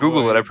could even Oh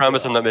Google it. my I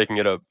promise I'm not god! making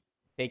it up.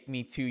 Take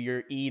me to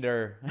your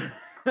eater.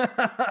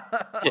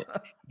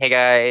 Hey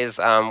guys,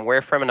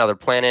 we're from another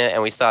planet,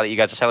 and we saw that you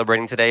guys are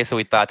celebrating today, so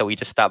we thought that we'd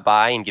just stop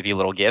by and give you a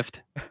little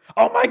gift.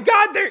 Oh my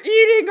god, they're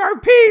eating our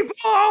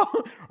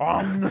people!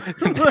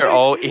 They're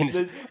all I'm just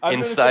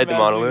inside the imagining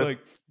monolith. like,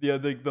 yeah,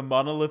 the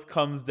monolith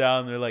comes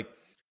down. They're like,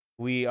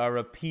 we are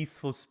a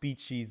peaceful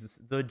species.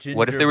 The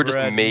What if they were just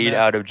gingerbread made men.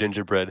 out of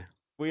gingerbread?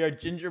 We are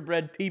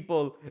gingerbread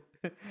people.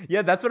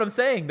 Yeah, that's what I'm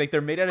saying. Like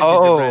they're made out of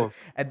gingerbread, Oh,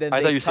 and then I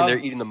thought they you were saying they're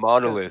come eating the to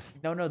monolith.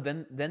 no.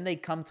 Then they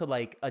come to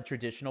like a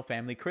traditional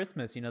family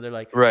Christmas. They're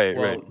like, Right,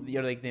 right.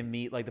 well, like they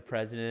meet like the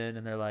president,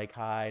 and they're like,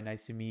 hi,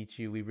 nice to meet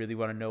you. We really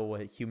want to know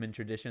what human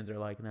traditions are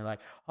like, and they're like,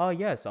 oh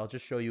yes, I'll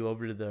just show you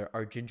over to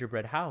our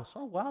gingerbread house.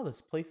 Oh wow,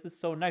 this place is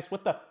so nice.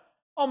 What the?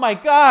 Oh my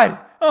god!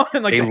 Oh,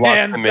 and like They the locked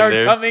hands them in start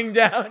there. coming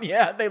down.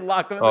 Yeah, they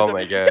lock them in the Oh door.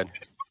 my god.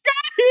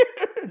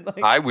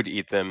 Like, I would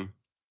eat them.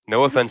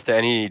 No offense to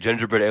any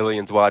gingerbread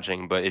aliens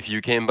watching, but if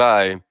you came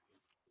by,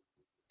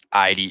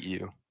 I'd eat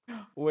you.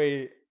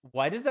 wait,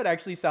 why does that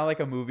actually sound like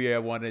a movie I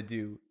want to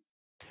do?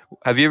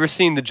 Have you ever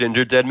seen The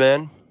Ginger Dead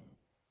Man?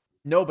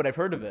 No, but I've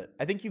heard of it.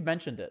 I think you've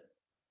mentioned it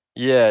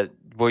Yeah,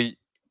 well,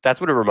 that's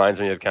what it reminds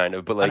me of, kind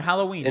of. But on like,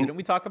 Halloween. and Didn't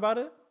we talk about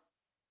it?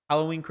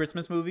 Halloween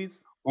Christmas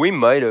movies we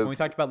might when we have.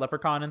 talked about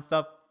Leprechaun and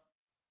stuff.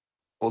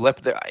 Well,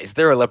 is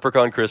there a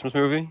Leprechaun Christmas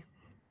movie?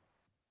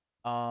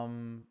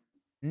 Um,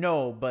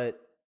 no,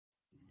 but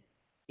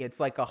it's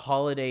like a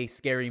holiday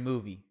scary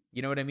movie.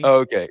 You know what I mean? Oh,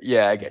 okay,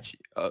 yeah, I Yeah. get you.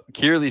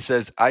 Kierley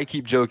says, I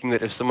keep joking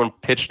that if someone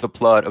pitched the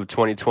plot of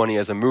 2020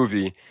 as a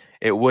movie,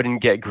 it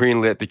wouldn't get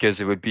greenlit because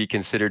it would be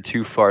considered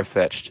too far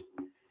fetched.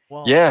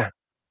 Well, Yeah,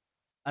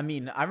 I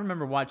mean, I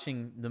remember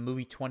watching the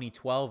movie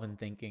 2012 and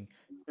thinking,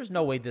 "There's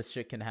no way this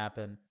shit can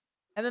happen,"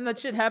 and then that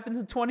shit happens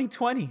in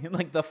 2020,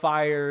 like the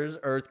fires,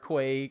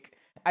 earthquake.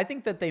 I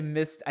think that they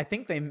missed. I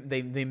think they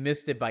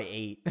missed it by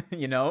 8.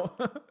 You know?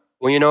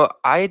 well,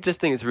 I just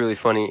think it's really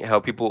funny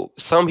how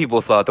some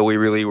people thought that we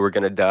really were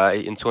gonna die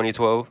in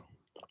 2012.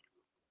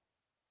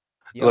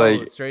 Yo,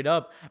 Like, straight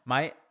up,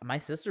 my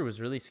sister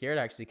was really scared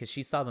actually because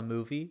she saw the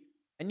movie,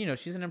 and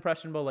she's an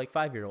impressionable like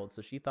 5-year-old,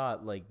 so she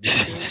thought like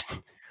these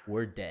kids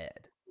were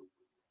dead.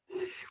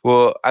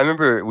 well, I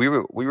remember we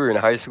were in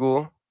high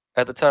school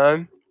at the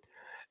time,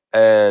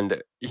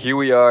 and here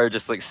we are,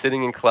 just like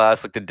sitting in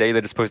class, like the day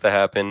that it's supposed to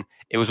happen.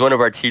 It was one of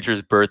our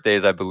teachers'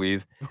 birthdays, I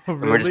believe, Oh,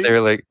 and we're just really?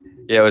 there, like,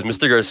 yeah, it was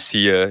Mr.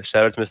 Garcia.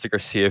 Shout out to Mr.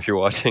 Garcia if you're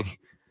watching.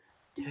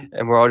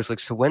 And we're all just like,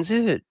 so when's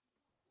it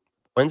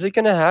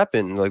gonna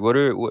happen? Like, what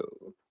are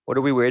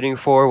we waiting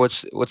for?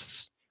 Is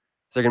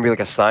there gonna be like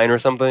a sign or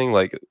something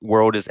like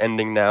world is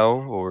ending now?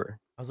 Or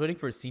I was waiting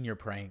for a senior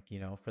prank,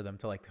 for them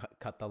to like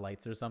cut the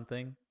lights or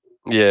something.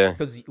 Yeah.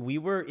 because we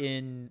were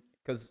in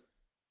because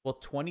well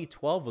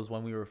 2012 was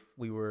when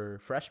we were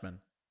freshmen.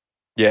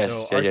 So Yes.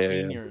 Yeah. our Yeah. Yeah.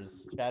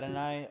 seniors, Chad and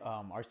I,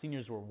 our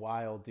seniors were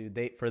wild, dude.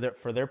 They for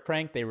their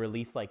prank, they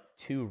released like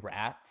two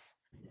rats,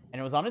 and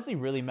it was honestly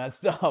really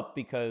messed up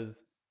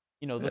because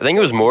I those think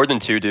it was poor more than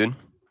two, dude.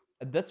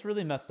 that's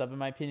really messed up in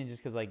my opinion,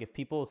 just because like if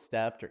people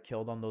stepped or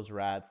killed on those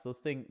rats, those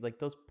things like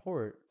those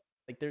poor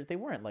like they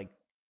weren't like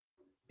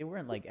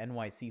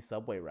NYC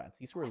subway rats.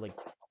 These were like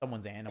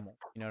someone's animal.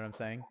 You know what I'm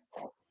saying?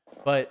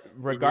 But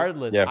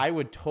regardless, Yeah. I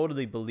would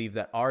totally believe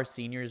that our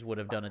seniors would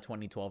have done a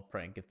 2012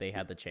 prank if they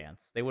had the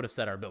chance. They would have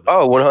set our building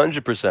on Oh, fire.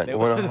 100%. They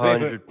would, they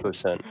would,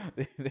 100%.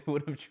 they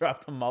would have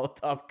dropped a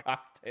Molotov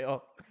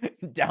cocktail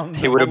down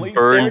They the would have only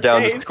burned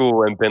down the staircase.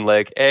 school and been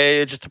like,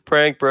 "Hey, it's just a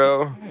prank,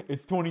 bro.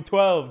 It's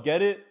 2012.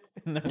 Get it?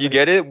 And they're You like,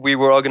 get it? We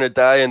were all gonna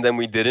die, and then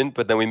we didn't.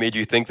 But then we made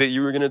you think that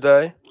you were gonna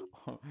die."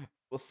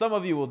 well, some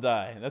of you will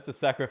die. That's a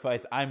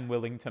sacrifice I'm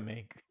willing to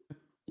make,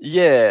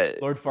 Yeah.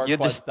 Lord You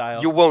Farquaad just you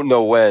style. won't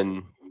know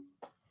when.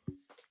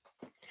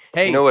 You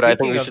Hey, know what I think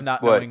speaking we of should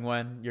not what? knowing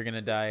when you're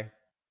gonna die,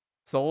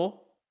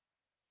 Soul.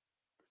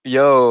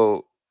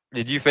 Yo,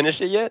 did you finish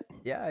it yet?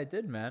 Yeah, I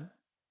did, man.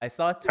 I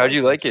saw it How'd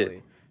you twice like it?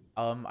 actually.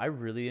 I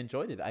really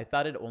enjoyed it. I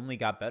thought it only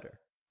got better.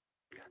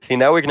 See,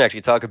 now we can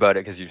actually talk about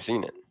it because you've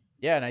seen it.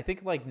 Yeah, and I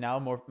think like now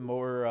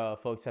more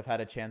folks have had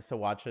a chance to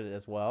watch it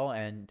as well,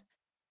 and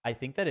I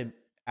think that it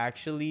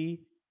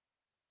actually,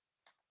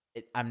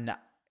 I'm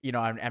not,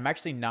 I'm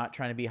actually not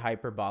trying to be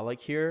hyperbolic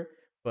here,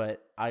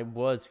 but I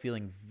was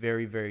feeling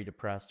very very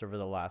depressed over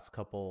the last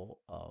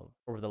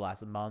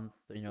month,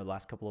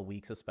 last couple of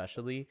weeks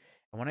especially,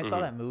 and when I saw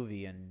Hmm. that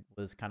movie and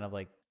was kind of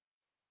like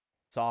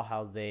saw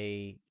how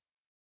they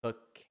took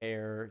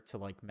care to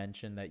like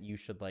mention that you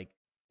should like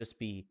just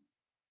be,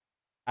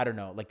 I don't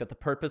know, like that the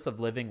purpose of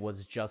living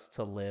was just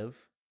to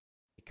live.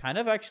 It kind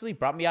of actually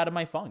brought me out of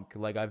my funk.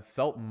 Like I've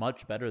felt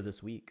much better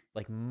this week,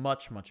 like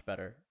much much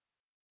better.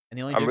 And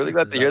the only I'm really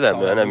difference glad is to I hear that, saw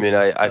man. that I mean,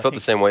 movie. I felt the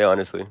Like same way,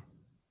 honestly.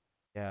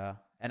 yeah,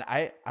 and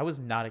I was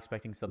not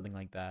expecting something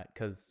like that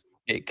because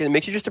It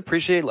makes you just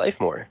appreciate life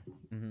more.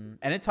 and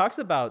it talks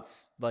about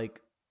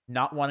like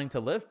not wanting to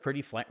live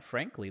pretty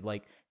frankly.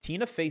 Like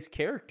Tina Fey's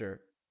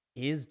character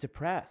is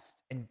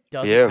depressed and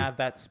doesn't Yeah. have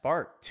that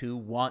spark to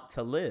want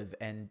to live.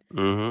 And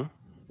Hmm.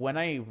 when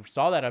I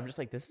saw that, I'm just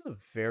like, this is a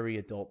very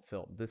adult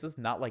film. This is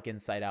not like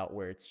Inside Out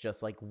where it's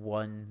just like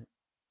one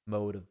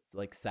mode of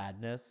like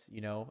sadness,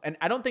 you know? And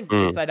I don't think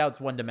Mm. Inside Out's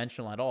one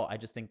dimensional at all. I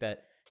just think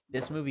that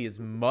this movie is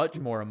much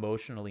more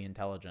emotionally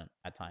intelligent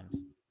at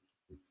times.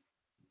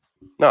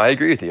 No, I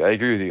agree with you. I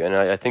agree with you, and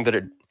I think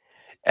that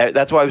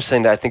that's why I was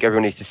saying that I think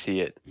everyone needs to see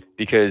it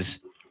because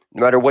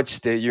no matter what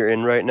state you're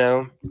in right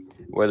now,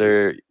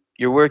 whether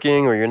you're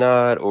working or you're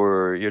not,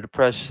 or you're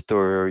depressed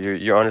or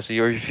you're honestly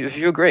or if you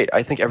feel great,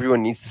 I think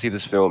everyone needs to see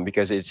this film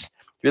because it's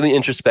really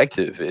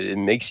introspective. It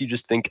makes you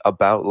just think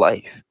about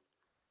life.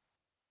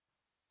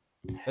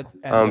 That's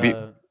and Be,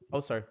 oh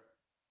sorry.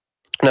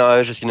 no, I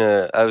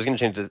was gonna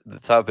change the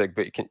topic,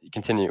 but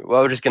continue. Well,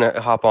 I was just gonna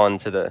hop on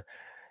to the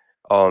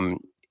um.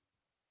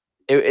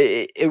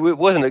 It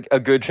wasn't a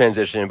good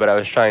transition, but I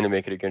was trying to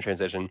make it a good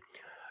transition.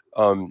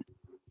 Um,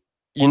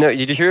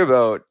 did you hear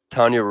about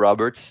Tanya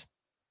Roberts,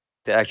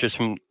 the actress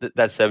from that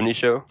 '70s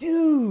show?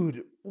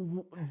 Dude,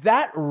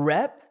 that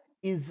rep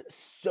is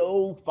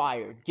so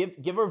fired.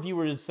 Give our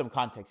viewers some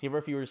context. Give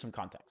our viewers some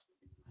context.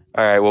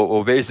 All right.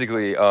 Well,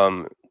 basically,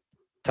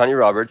 Tanya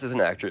Roberts is an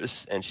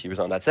actress, and she was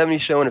on that '70s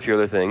show and a few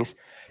other things.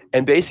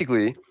 And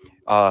basically,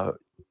 uh,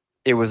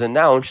 it was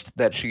announced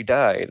that she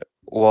died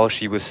while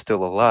she was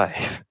still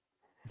alive.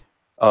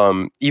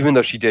 Even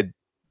though she did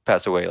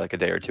pass away like a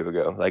day or two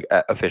ago, like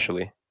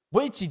officially.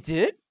 Wait, she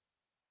did?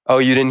 Oh,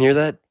 you didn't hear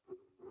that?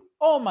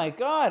 Oh my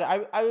god.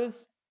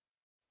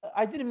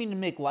 I didn't mean to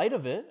make light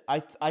of it. I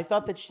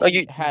thought that No,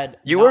 she had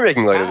you were not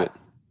making light of it.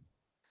 passed.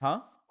 Huh?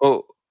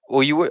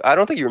 Well, you were. I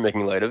don't think you were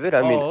making light of it.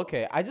 I mean, Oh,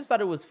 okay. I just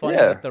thought it was funny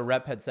yeah. that the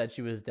rep had said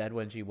she was dead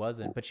when she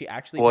wasn't, but she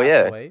actually Well,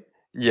 passed yeah. away.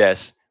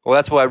 Yes. Well,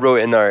 that's why I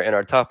wrote in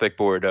our topic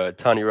board.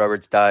 Tanya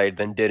Roberts died,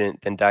 then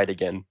didn't, then died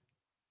again.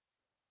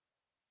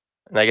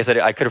 And I guess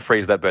I could have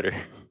phrased that better.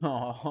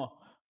 Oh,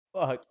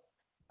 fuck.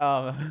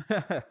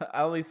 I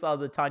only saw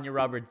the Tanya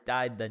Roberts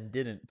died then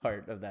didn't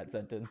part of that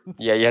sentence.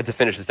 Yeah, you had to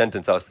finish the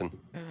sentence, Austin.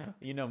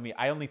 You know me.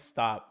 I only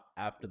stop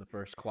after the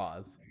first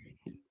clause.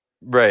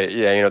 Right.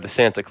 Yeah. The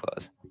Santa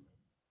Claus.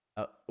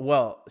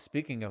 Well,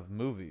 speaking of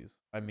movies,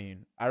 I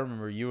mean, I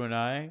remember you and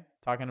I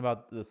talking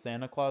about the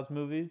Santa Claus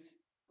movies.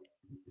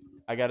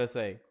 I gotta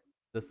say,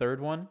 the third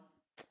one,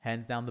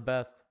 hands down the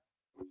best.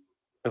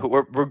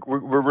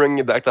 We're bringing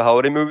it back to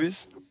holiday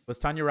movies. Was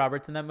Tanya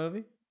Roberts in that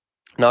movie?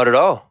 Not at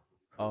all.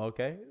 Oh,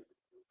 okay.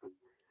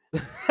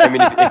 I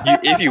mean,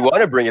 if you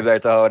want to bring it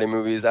back to holiday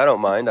movies, I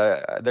don't mind.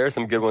 There are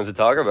some good ones to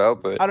talk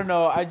about, but I don't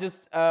know. I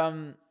just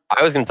I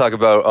was going to talk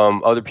about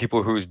other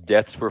people whose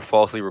deaths were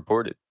falsely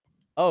reported.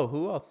 Oh,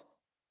 who else?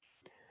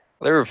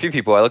 There were a few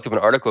people. I looked up an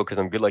article because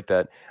I'm good like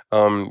that.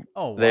 Oh,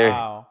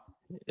 wow.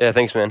 Yeah,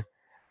 thanks, man.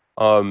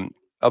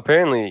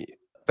 Apparently,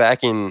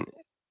 back in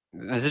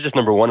this is just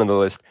number one on the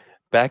list.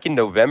 back in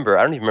November,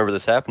 I don't even remember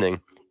this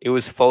happening. It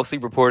was falsely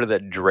reported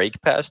that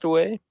Drake passed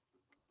away.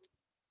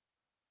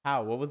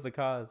 How? What was the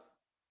cause?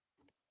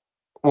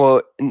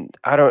 Well,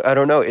 I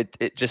don't know.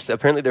 It just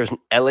apparently there's an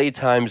LA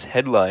Times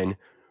headline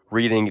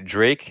reading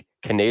Drake,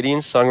 Canadian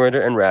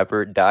songwriter and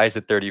rapper, dies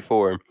at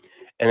 34.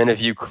 And then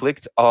if you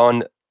clicked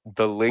on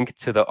the link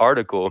to the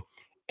article,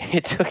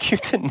 it took you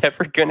to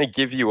Never Gonna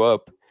Give You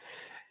Up.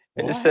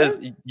 And it says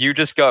What? you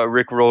just got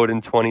rickrolled in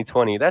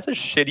 2020. That's a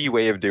shitty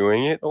way of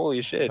doing it.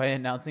 Holy shit. By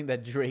announcing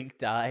that Drake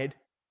died.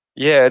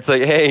 Yeah, it's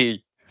like,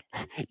 hey,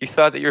 you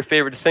thought that your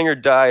favorite singer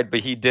died,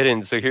 but he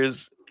didn't. So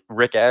here's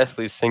Rick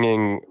Astley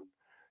singing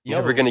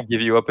Never Yo, Gonna Give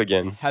You Up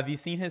Again. have you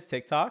seen his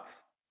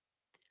TikToks?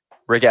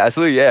 Rick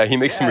Astley, yeah, he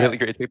makes some Yeah. really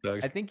great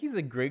TikToks. I think he's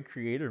a great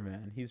creator,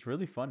 man. He's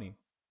really funny.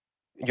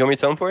 You want me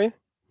to tell him for you?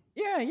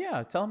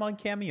 Yeah. Tell him on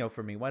Cameo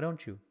for me. Why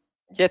don't you?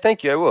 Yeah,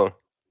 thank you. I will.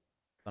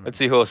 Son of Let's a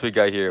see who else we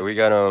got here. We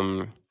got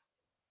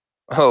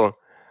oh,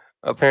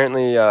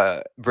 apparently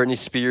Britney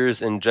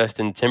Spears and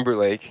Justin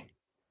Timberlake.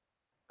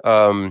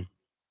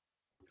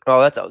 Oh,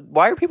 that's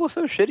why are people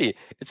so shitty?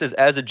 It says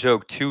as a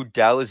joke, two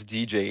Dallas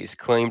DJs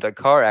claimed a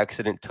car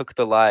accident took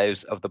the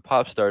lives of the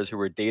pop stars who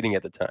were dating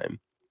at the time.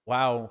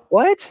 Wow.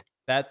 What?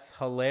 That's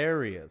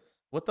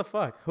hilarious. What the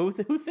fuck? Who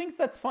thinks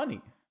that's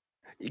funny?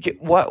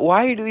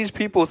 Why do these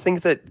people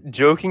think that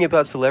joking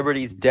about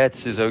celebrities'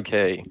 deaths is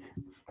okay?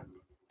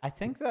 I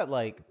think that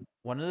like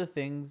one of the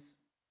things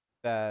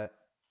that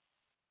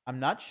I'm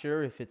not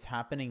sure if it's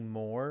happening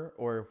more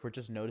or if we're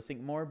just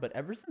noticing more, but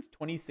ever since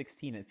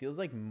 2016, it feels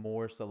like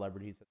more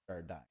celebrities have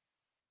started dying.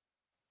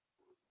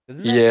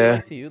 Doesn't that feel Yeah.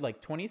 like to you?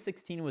 Like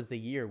 2016 was the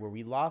year where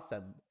we lost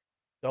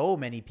so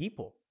many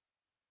people.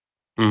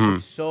 Hmm. Like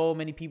so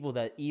many people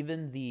that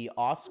even the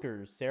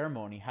Oscars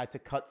ceremony had to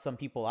cut some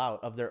people out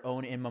of their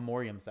own in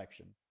memoriam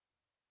section.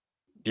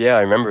 Yeah,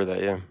 I remember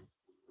that. Yeah.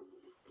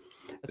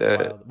 That's Uh,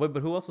 wild. Wait,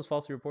 but who else was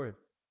falsely reported?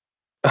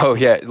 oh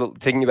yeah,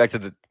 taking you back to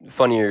the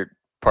funnier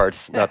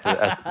parts, not the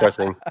as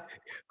depressing.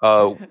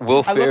 Will I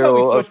love how we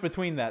Ferrell. switch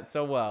between that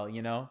so well,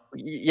 you know?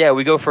 Yeah,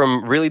 we go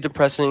from really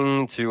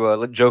depressing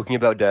to joking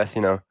about death.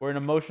 You know. We're an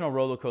emotional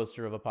roller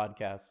coaster of a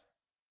podcast.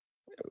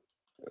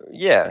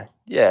 Yeah.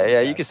 You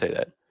Yeah. could say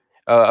that.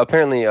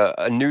 Apparently,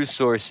 a news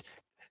source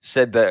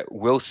said that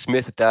Will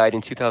Smith died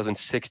in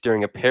 2006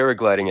 during a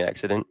paragliding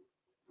accident.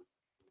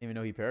 Didn't even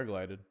know he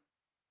paraglided.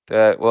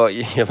 Well,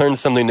 you learn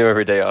something new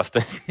every day,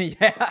 Austin.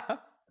 Yeah.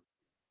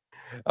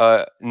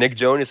 Nick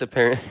Jonas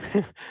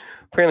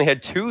apparently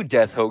had two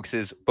death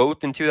hoaxes,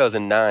 both in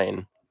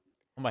 2009.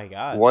 Oh my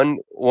god.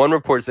 One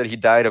report said he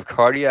died of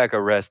cardiac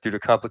arrest due to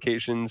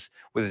complications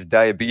with his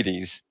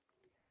diabetes,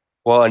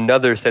 while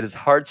another said his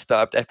heart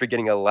stopped after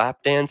getting a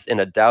lap dance in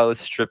a Dallas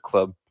strip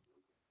club.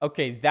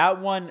 Okay,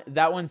 that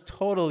one's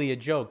totally a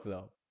joke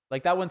though.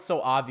 Like that one's so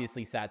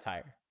obviously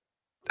satire.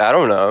 I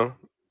don't know.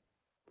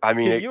 I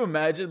mean, Can you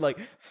imagine like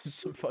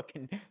some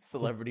fucking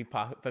celebrity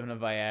popping a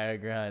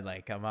Viagra and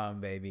like, come on,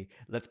 baby,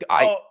 let's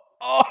go.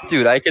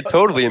 dude, I could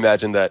totally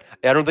imagine that.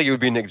 I don't think it would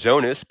be Nick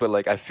Jonas, but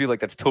like I feel like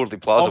that's totally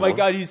plausible. Oh my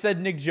god, you said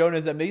Nick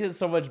Jonas. That makes it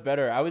so much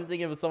better. I was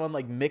thinking of someone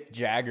like Mick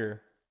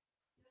Jagger.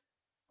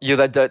 Yeah,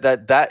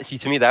 that see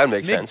to me that would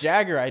make Mick sense.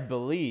 Jagger, I'd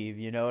believe.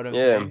 You know what I'm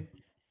Yeah. saying?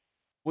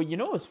 Well, you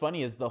know what's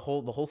funny is the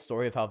whole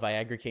story of how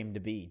Viagra came to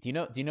be. Do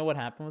you know what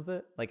happened with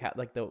it? Like how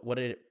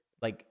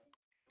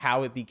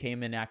how it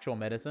became an actual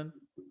medicine?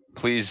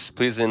 Please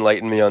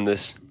enlighten me on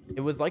this.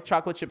 It was like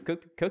chocolate chip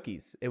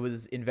cookies. It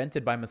was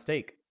invented by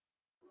mistake.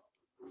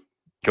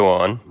 Go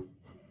on.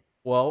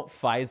 Well,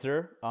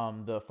 Pfizer,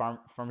 the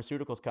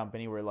pharmaceuticals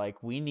company, were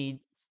like, we need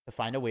to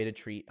find a way to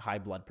treat high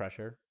blood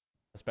pressure,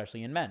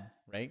 especially in men,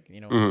 right?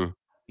 You know, Mhm.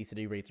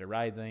 obesity rates are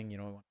rising. You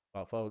know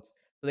about folks,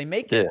 so they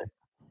make Yeah. it,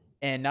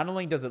 and not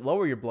only does it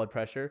lower your blood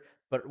pressure,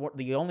 but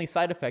the only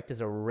side effect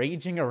is a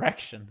raging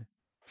erection.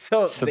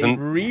 So So they then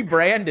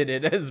rebranded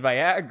it as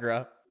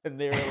Viagra, and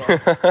they were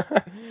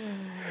like,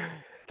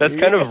 that's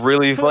kind of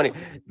really funny.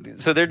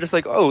 So they're just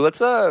like, "Oh,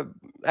 let's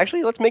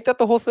actually let's make that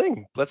the whole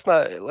thing. Let's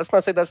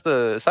not say that's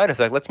the side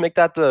effect. Let's make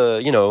that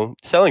the,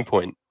 selling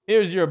point."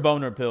 Here's your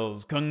boner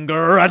pills.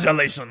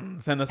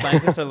 Congratulations. And the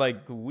scientists are like,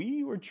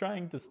 we were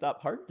trying to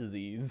stop heart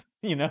disease,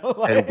 you know?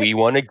 And we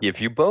want to give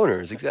you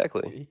boners,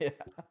 exactly.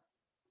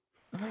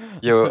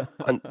 Yeah.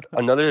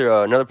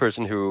 Another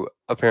person who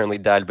apparently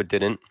died but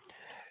didn't.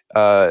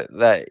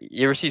 That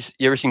you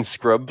ever seen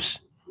Scrubs?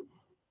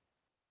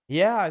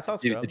 Yeah, I saw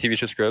The Scrubs. TV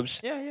show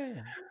Scrubs?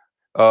 Yeah.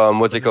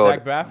 What's Was it it called?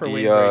 Zach Braff or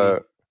Wayne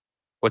Brady?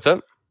 What's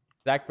up?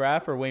 Zach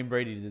Braff or Wayne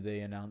Brady did they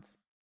announce?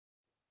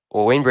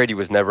 Well, Wayne Brady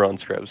was never on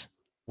Scrubs.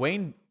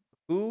 Wayne,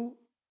 who?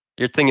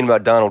 You're thinking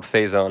about Donald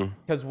Faison.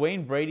 Because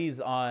Wayne Brady's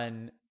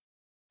on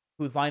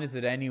Whose Line Is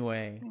It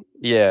Anyway?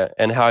 Yeah,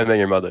 and How I Met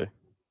Your Mother.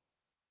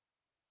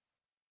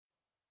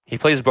 He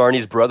plays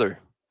Barney's brother.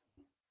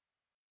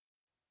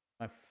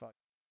 My fuck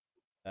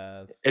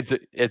ass.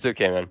 It's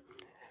okay, man.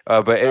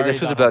 But Sorry,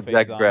 this was Donald about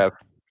Zach Faison. Braff.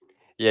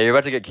 Yeah, you're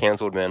about to get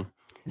canceled, man.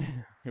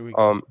 Here we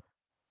go.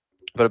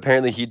 But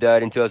apparently he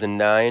died in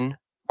 2009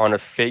 on a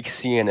fake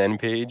CNN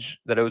page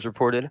that it was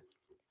reported.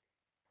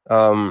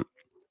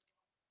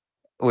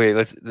 wait,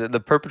 the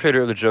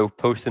perpetrator of the joke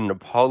posted an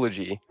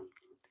apology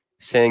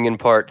saying in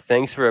part,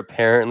 "Thanks for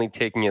apparently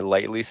taking it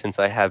lightly since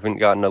I haven't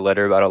gotten a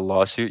letter about a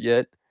lawsuit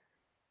yet."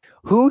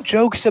 Who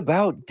jokes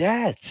about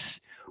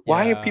deaths?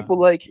 Why are Yeah. people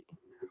like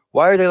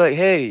why are they like,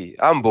 "Hey,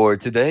 I'm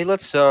bored today.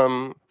 Let's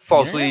The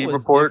internet falsely was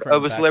report of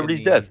different a back in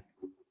celebrity's death." the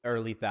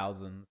early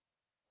thousands.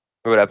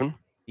 What happened?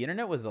 The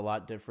internet was a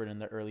lot different in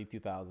the early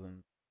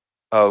 2000s.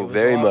 Like it Oh, was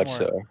a very lot much more.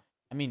 so.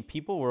 I mean,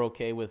 people were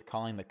okay with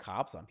calling the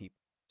cops on people.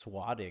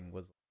 Swatting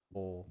was a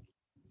whole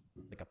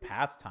like a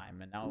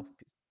pastime, and now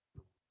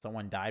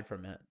someone died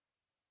from it.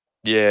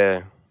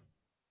 Yeah.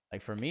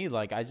 Like for me,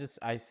 like I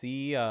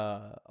see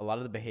a lot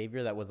of the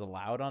behavior that was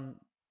allowed on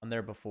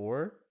there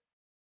before,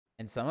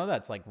 and some of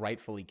that's like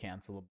rightfully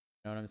cancelable.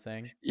 You know what I'm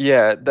saying?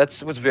 Yeah,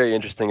 that's what's very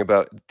interesting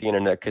about the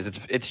internet because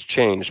it's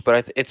changed,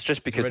 but it's just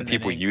It's because the written in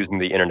people ink. using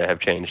the internet have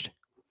changed.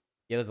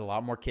 Yeah, there's a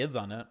lot more kids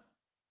on it.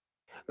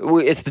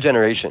 It's the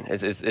generation.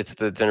 It's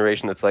the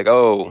generation that's like,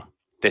 oh,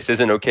 this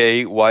isn't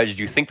okay. Why did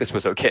you think this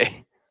was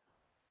okay?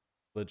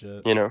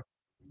 Legit. You know.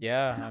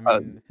 Yeah, I Uh,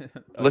 mean,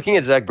 oh, Looking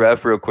at sorry. Zach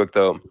Braff real quick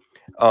though,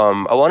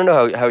 I want to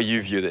know how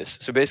you view this.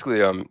 So basically,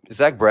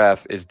 Zach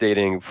Braff is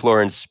dating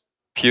Florence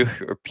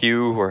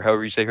Pugh or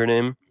however you say her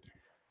name,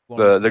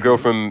 Florence the girl Pugh.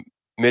 from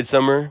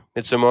Midsommar.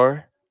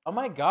 Oh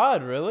my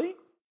God, really?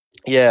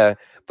 Yeah,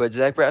 but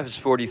Zach Braff is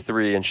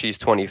 43 and she's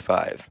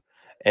 25,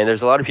 and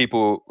there's a lot of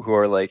people who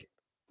are like,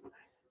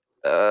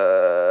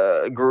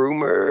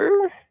 groomer.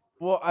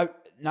 Well, I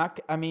not.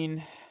 I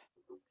mean,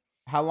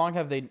 how long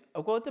have they?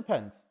 Oh, well, it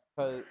depends.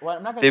 Well,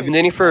 I'm not gonna They've say been it's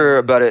dating for dependent.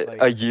 about a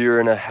Like, year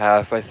and a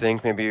half, I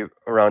think, maybe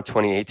around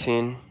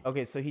 2018.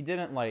 okay, so he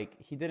didn't.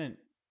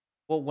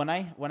 Well, when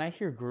I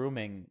hear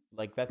grooming,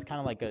 like that's kind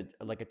of like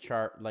a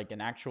chart, like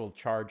an actual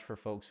charge for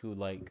folks who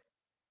like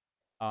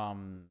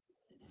um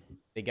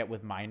they get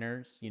with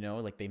minors,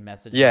 like they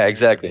message Yeah, minors,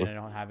 but they exactly.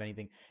 don't have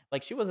anything.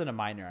 Like she wasn't a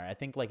minor. I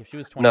think like if she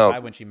was No,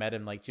 25 when she met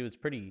him, like she was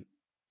pretty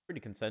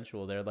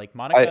consensual there. Like I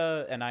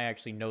Monica and I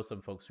actually know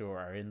some folks who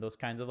are in those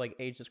kinds of like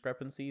age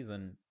discrepancies,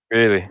 and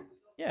really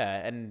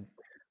yeah, and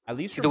at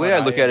least see from the way what I I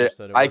look at it.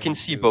 understood, it I can wasn't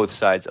see both too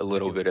sides a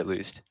little bit ridiculous. at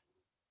least.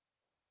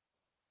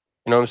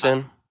 You know what I'm I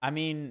saying? I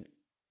mean,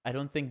 I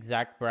don't think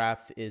Zach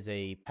Braff is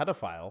a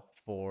pedophile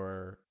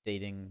for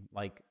dating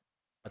like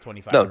a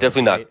No, 25-year-old,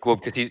 definitely not. right? Well,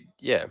 because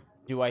yeah,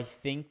 Do I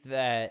think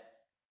that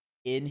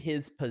in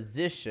his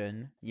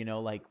position,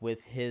 like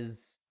with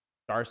his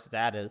star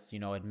status,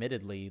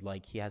 admittedly,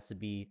 like he has to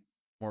be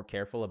more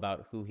careful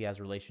about who he has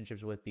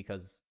relationships with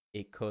because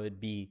it could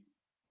be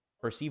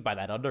perceived by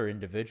that other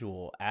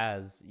individual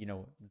as,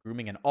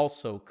 grooming, and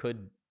also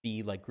could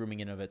be like grooming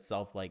in of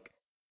itself, like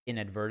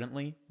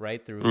inadvertently,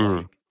 right? Through mm,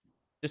 like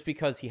just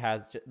because he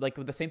has like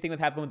the same thing that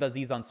happened with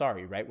Aziz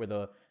Ansari, right? Where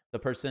the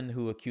person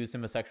who accused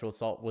him of sexual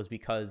assault was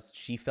because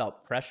she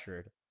felt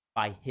pressured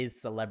by his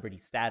celebrity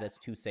status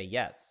to say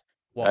yes.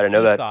 Well, I didn't know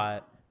he that.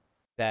 thought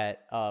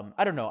that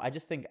I don't know. I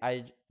just think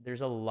I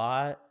there's a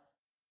lot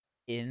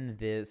in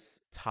this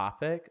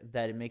topic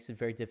that it makes it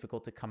very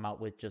difficult to come out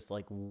with just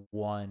like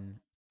one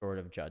sort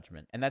of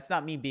judgment. And that's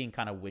not me being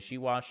kind of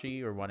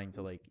wishy-washy or wanting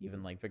to like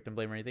even like victim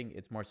blame or anything.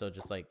 It's more so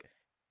just like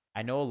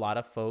I know a lot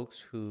of folks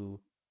who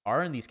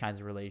are in these kinds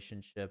of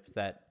relationships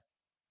that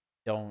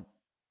don't,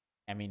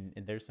 I mean,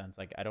 in their sense,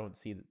 like I don't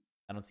see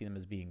them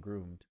as being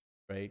groomed,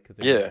 right? Because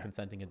they were Yeah,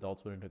 consenting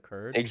adults when it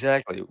occurred.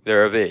 exactly.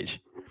 They're of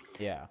age.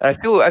 Yeah. And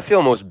I feel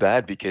almost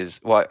bad because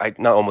well, I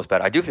not almost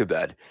bad. I do feel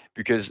bad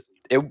because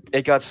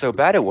it got so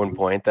bad at one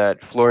point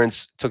that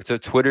Florence took to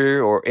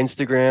Twitter or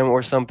Instagram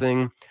or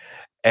something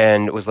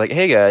and was like,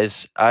 "Hey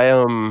guys,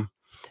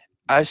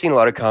 I've seen a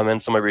lot of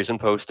comments on my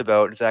recent post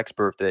about Zach's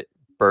birthday,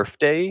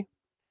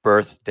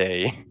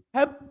 birthday.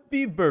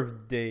 Happy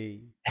birthday.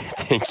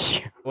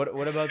 Thank you.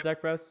 What about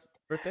Zach Braff's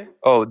birthday?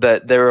 Oh,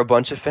 that there were a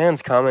bunch of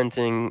fans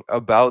commenting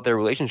about their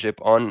relationship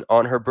on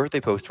her birthday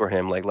post for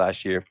him like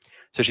last year.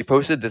 So she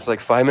posted this like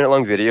 5 minute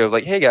long video of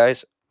like, "Hey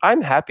guys,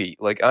 I'm happy.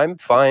 Like I'm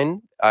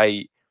fine.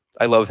 I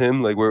love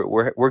him. Like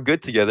we're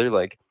good together.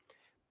 Like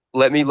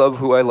let me love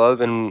who I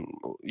love, and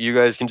you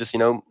guys can just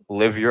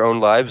live your own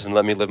lives and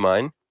let me live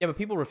mine." Yeah, but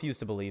people refuse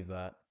to believe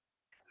that.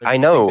 Like I people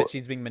think know, that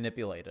she's being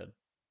manipulated.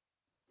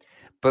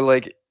 but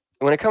like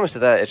when it comes to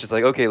that, it's just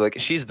like okay, like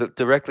she's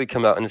directly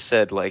come out and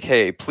said like,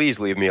 "Hey, please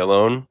leave me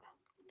alone,"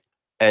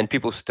 and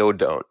people still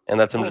don't. And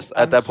that's I'm Well, just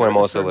at I'm that sure point I'm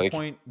at a also certain like,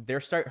 point they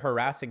start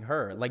harassing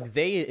her. Like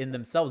they in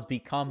themselves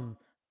become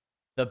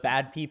the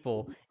bad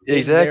people in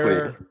exactly.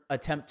 their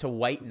attempt to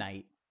white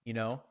knight, you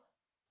know?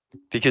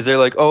 Because they're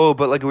like, "Oh,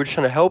 but like we're just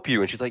trying to help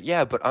you," and she's like,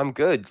 "Yeah, but I'm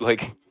good.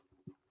 Like,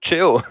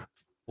 chill."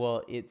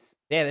 Well, yeah,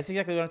 that's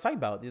exactly what I'm talking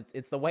about.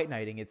 It's the white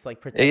knighting. It's like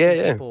Yeah, protecting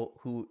yeah. people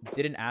who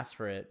didn't ask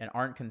for it and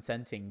aren't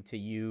consenting to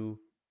you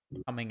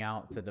coming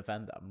out to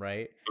defend them,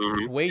 right?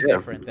 It's way Yeah.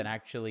 different than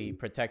actually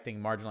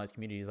protecting marginalized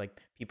communities, like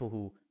people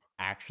who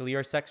actually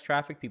are sex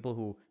trafficked, people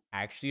who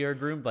actually are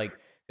groomed. Like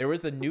there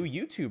was a new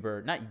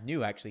YouTuber, not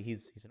new actually,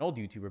 he's an old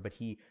YouTuber, but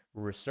he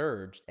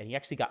resurged and he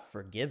actually got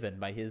forgiven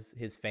by his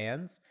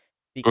fans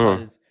Mhm.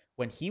 because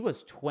when he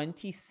was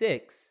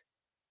 26,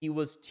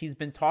 he's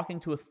been talking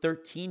to a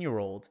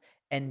 13-year-old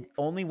and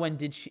only when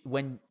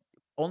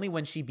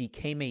she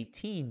became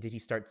 18 did he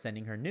start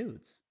sending her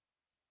nudes.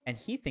 And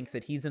he thinks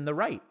that he's in the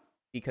right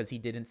because he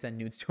didn't send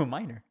nudes to a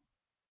minor.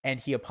 And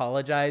he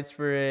apologized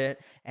for it,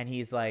 and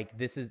he's like,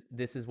 this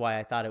is why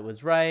I thought it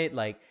was right,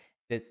 like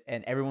that,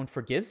 and everyone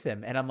forgives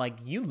him. And I'm like,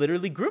 you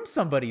literally groomed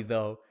somebody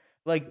though.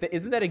 Like,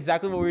 isn't that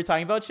exactly what we were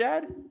talking about,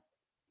 Chad?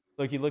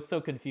 Look, he looks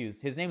so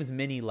confused. His name is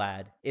Mini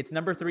Lad. It's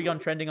number 3 on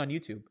trending on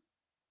YouTube.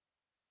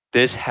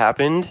 This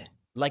happened?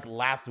 Like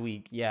last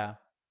week, yeah.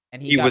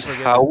 And He got was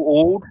forgiven. how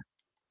old?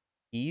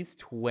 He's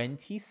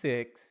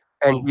 26.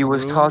 And he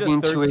was groomed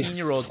talking to a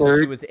 13-year-old since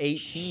she was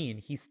 18.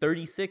 He's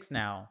 36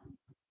 now.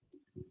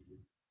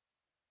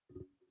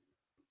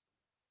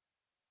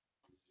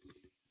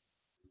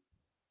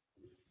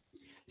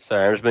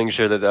 Sorry, I'm just making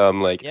sure that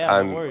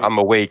Yeah, no worries. I'm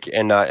awake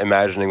and not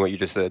imagining what you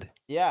just said.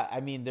 Yeah,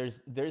 I mean,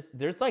 there's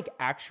like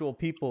actual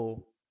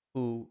people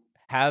who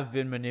have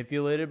been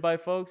manipulated by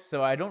folks,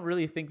 so I don't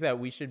really think that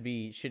we should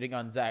be shitting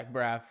on Zach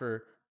Braff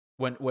for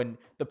when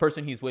the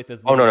person he's with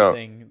is Oh, no, literally no.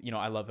 saying, you know,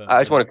 I love him.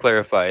 I just want to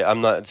whatever. clarify.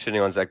 I'm not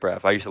shitting on Zach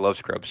Braff. I used to love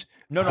Scrubs.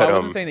 No, but, I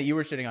wasn't saying that you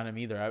were shitting on him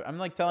either. I'm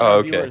like telling Oh, our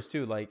okay. viewers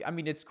too. Like, I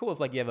mean, it's cool if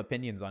like you have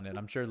opinions on it.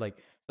 I'm sure like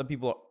some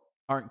people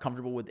aren't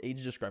comfortable with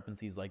age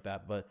discrepancies like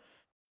that, but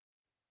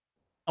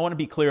I want to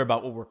be clear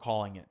about what we're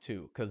calling it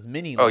too, because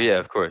Mini. Oh, yeah,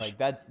 of course. Like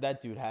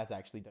that dude has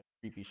actually done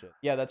creepy shit.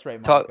 Yeah, that's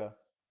right, Talk- Monica.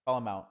 Call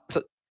him out.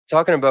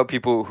 Talking about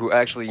people who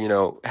actually,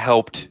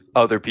 helped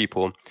other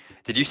people.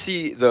 Did you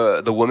see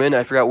the woman?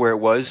 I forgot where it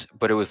was,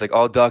 but it was like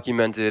all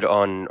documented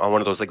on one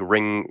of those like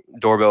Ring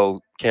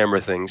doorbell camera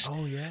things.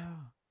 Oh yeah.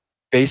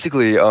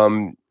 Basically,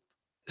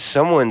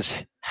 someone's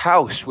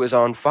house was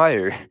on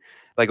fire.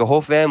 Like a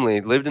whole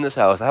family lived in this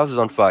house. The house was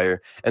on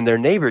fire, and their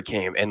neighbor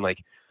came and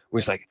like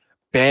was like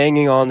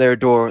banging on their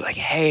door, like,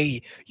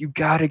 "Hey, you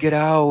gotta get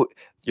out!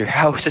 Your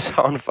house is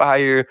on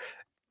fire.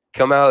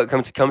 Come out!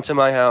 Come to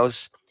my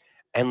house!"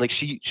 And like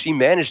she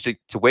managed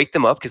to wake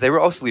them up because they were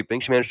all sleeping.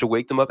 She managed to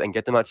wake them up and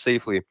get them out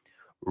safely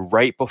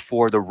right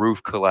before the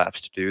roof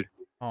collapsed, dude.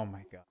 Oh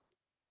my god.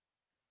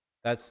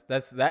 That's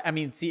that. I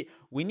mean, see,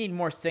 we need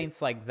more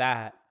saints like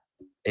that.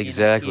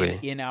 Exactly.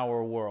 In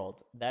our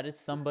world, that is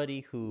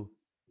somebody who,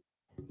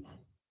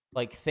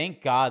 like,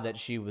 thank God that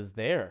she was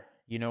there.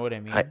 You know what I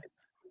mean?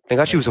 Thank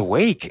God she was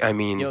awake. I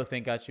mean, Yo,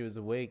 thank God she was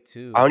awake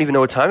too. I don't even know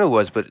what time it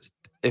was, but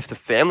if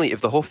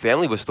the whole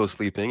family was still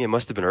sleeping, it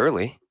must have been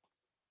early.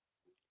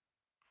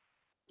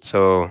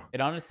 So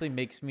it honestly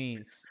makes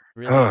me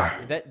really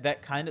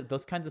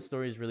those kinds of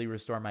stories really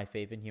restore my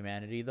faith in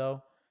humanity,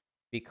 though,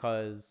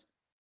 because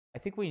I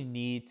think we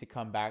need to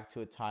come back to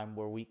a time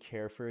where we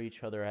care for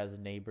each other as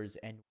neighbors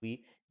and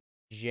we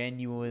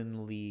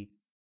genuinely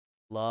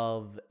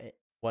love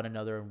one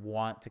another and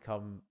want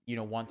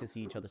to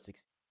see each other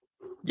succeed.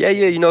 Yeah,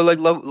 like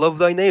love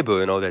thy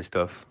neighbor and all that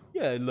stuff.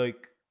 Yeah,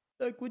 like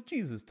what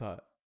Jesus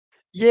taught.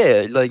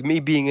 Yeah, like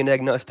me being an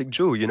agnostic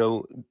Jew,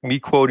 me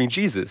quoting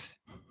Jesus.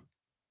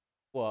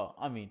 Well,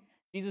 I mean,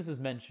 Jesus is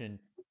mentioned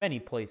many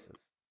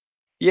places.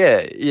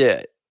 Yeah.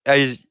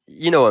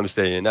 You know what I'm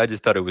saying. I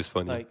just thought it was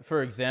funny. Like,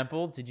 for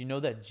example, did you know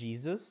that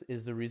Jesus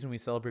is the reason we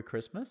celebrate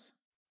Christmas?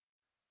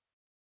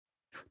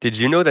 Did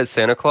you know that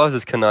Santa Claus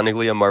is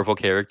canonically a Marvel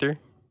character?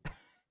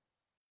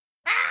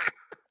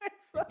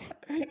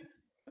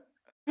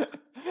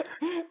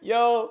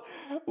 Yo,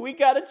 we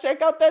gotta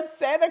check out that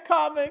Santa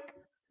comic.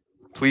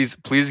 Please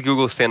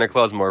Google Santa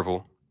Claus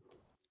Marvel.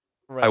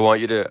 Right. I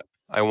want you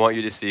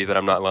to see that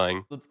I'm not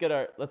lying. Let's get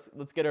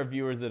our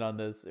viewers in on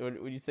this.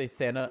 Would you say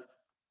Santa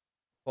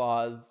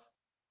Claus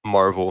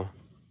Marvel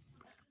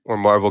or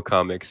Marvel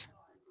Comics?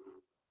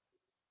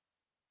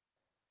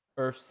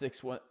 Earth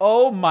 6-1.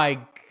 Oh my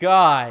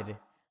god.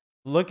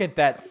 Look at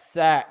that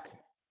sack.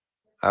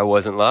 I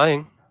wasn't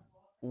lying.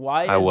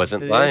 Why I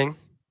wasn't lying.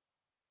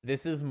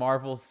 This is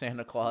Marvel's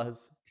Santa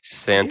Claus.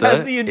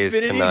 Santa is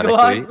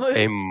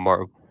canonically a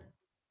Marvel.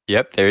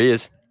 Yep, there he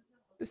is.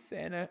 The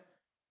Santa.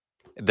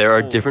 There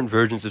are different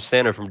versions of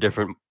Santa from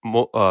different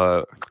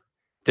Earths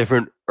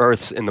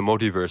in the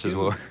multiverse as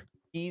well.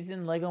 He's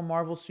in Lego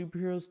Marvel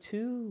Superheroes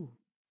too.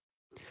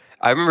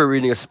 I remember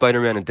reading a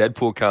Spider-Man and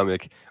Deadpool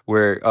comic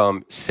where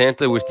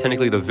Santa was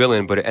technically the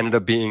villain, but it ended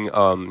up being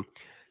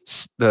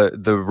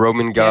the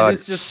Roman god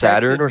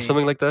Saturn or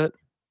something like that.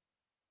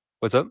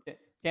 What's up?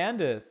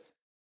 Candace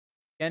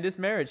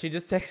Merritt. She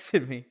just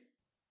texted me.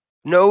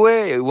 No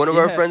way. One of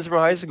our friends from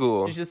high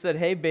school. She just said,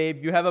 "Hey,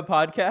 babe, you have a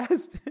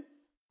podcast?"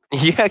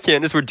 Yeah,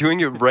 Candace, we're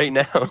doing it right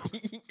now.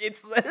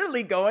 It's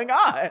literally going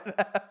on.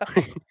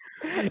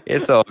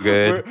 It's all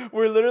good.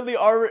 We're literally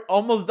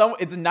almost done.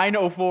 It's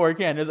 9:04,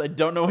 Candace. I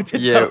don't know what to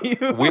tell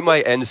you. We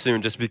might end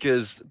soon just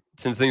because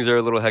since things are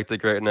a little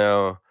hectic right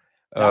now.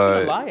 Not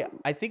gonna lie,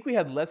 I think we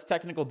had less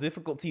technical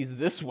difficulties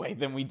this way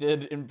than we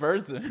did in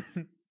person.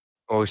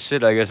 Oh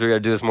shit, I guess we gotta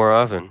do this more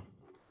often.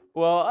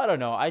 Well, I don't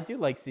know. I do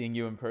like seeing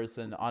you in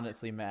person,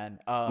 honestly, man.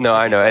 No,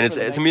 I know, and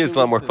to me it's a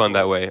lot more fun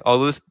that way.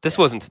 Although this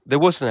wasn't.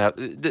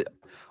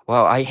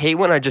 Wow, I hate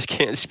when I just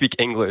can't speak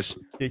English.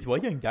 It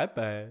wasn't that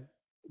bad.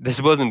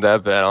 This wasn't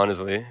that bad,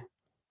 honestly.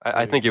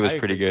 I think it was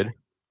pretty good.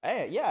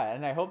 Yeah,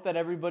 and I hope that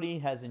everybody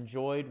has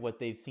enjoyed what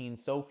they've seen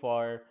so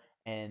far,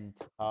 and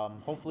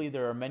hopefully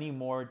there are many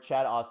more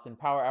Chad Austin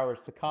Power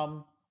Hours to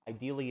come,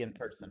 ideally in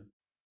person.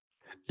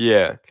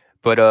 Yeah,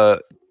 but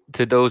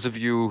to those of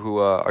you who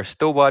are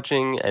still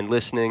watching and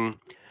listening,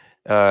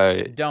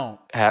 uh, Don't.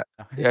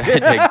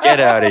 get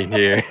out of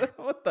here.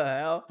 What the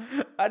hell?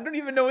 I don't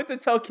even know what to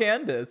tell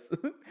Candace.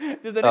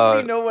 Does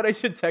anybody Uh, know what I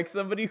should text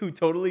somebody who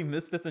totally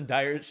missed this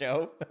entire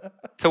show?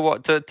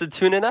 to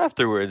tune in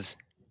afterwards.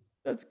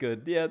 That's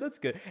good. Yeah, that's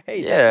good.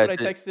 Hey, that's Yeah, what I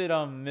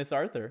texted Miss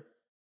Arthur.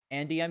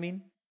 Andy, I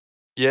mean.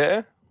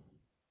 yeah.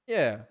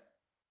 Yeah.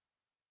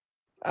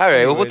 All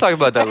right. Well, we'll Anyways. talk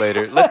about that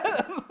later.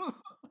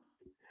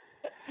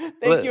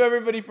 Thank you Let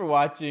everybody for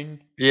watching.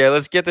 yeah.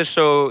 Let's get the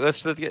show.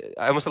 Let's get.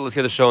 I almost said let's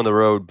get the show on the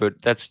road,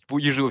 but that's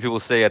usually what people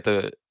say at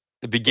the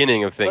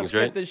beginning of Let's things,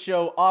 right? get this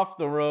show off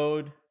the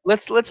road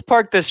Let's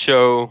park this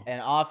show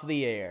and off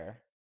the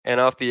air. and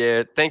off the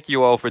air. Thank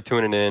you all for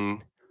tuning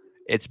in.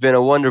 It's been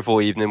a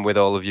wonderful evening with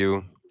all of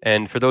you,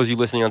 and for those of you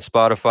listening on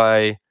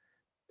Spotify,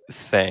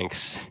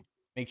 thanks.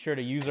 Make sure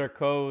to use our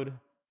code,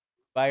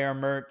 buy our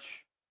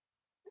merch,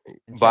 and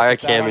check Buy a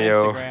us out on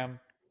Cameo Instagram.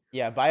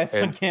 Yeah, buy us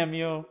on and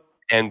Cameo.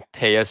 and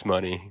pay us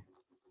money.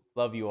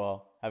 Love you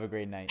all. Have a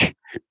great night.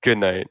 Good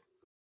night.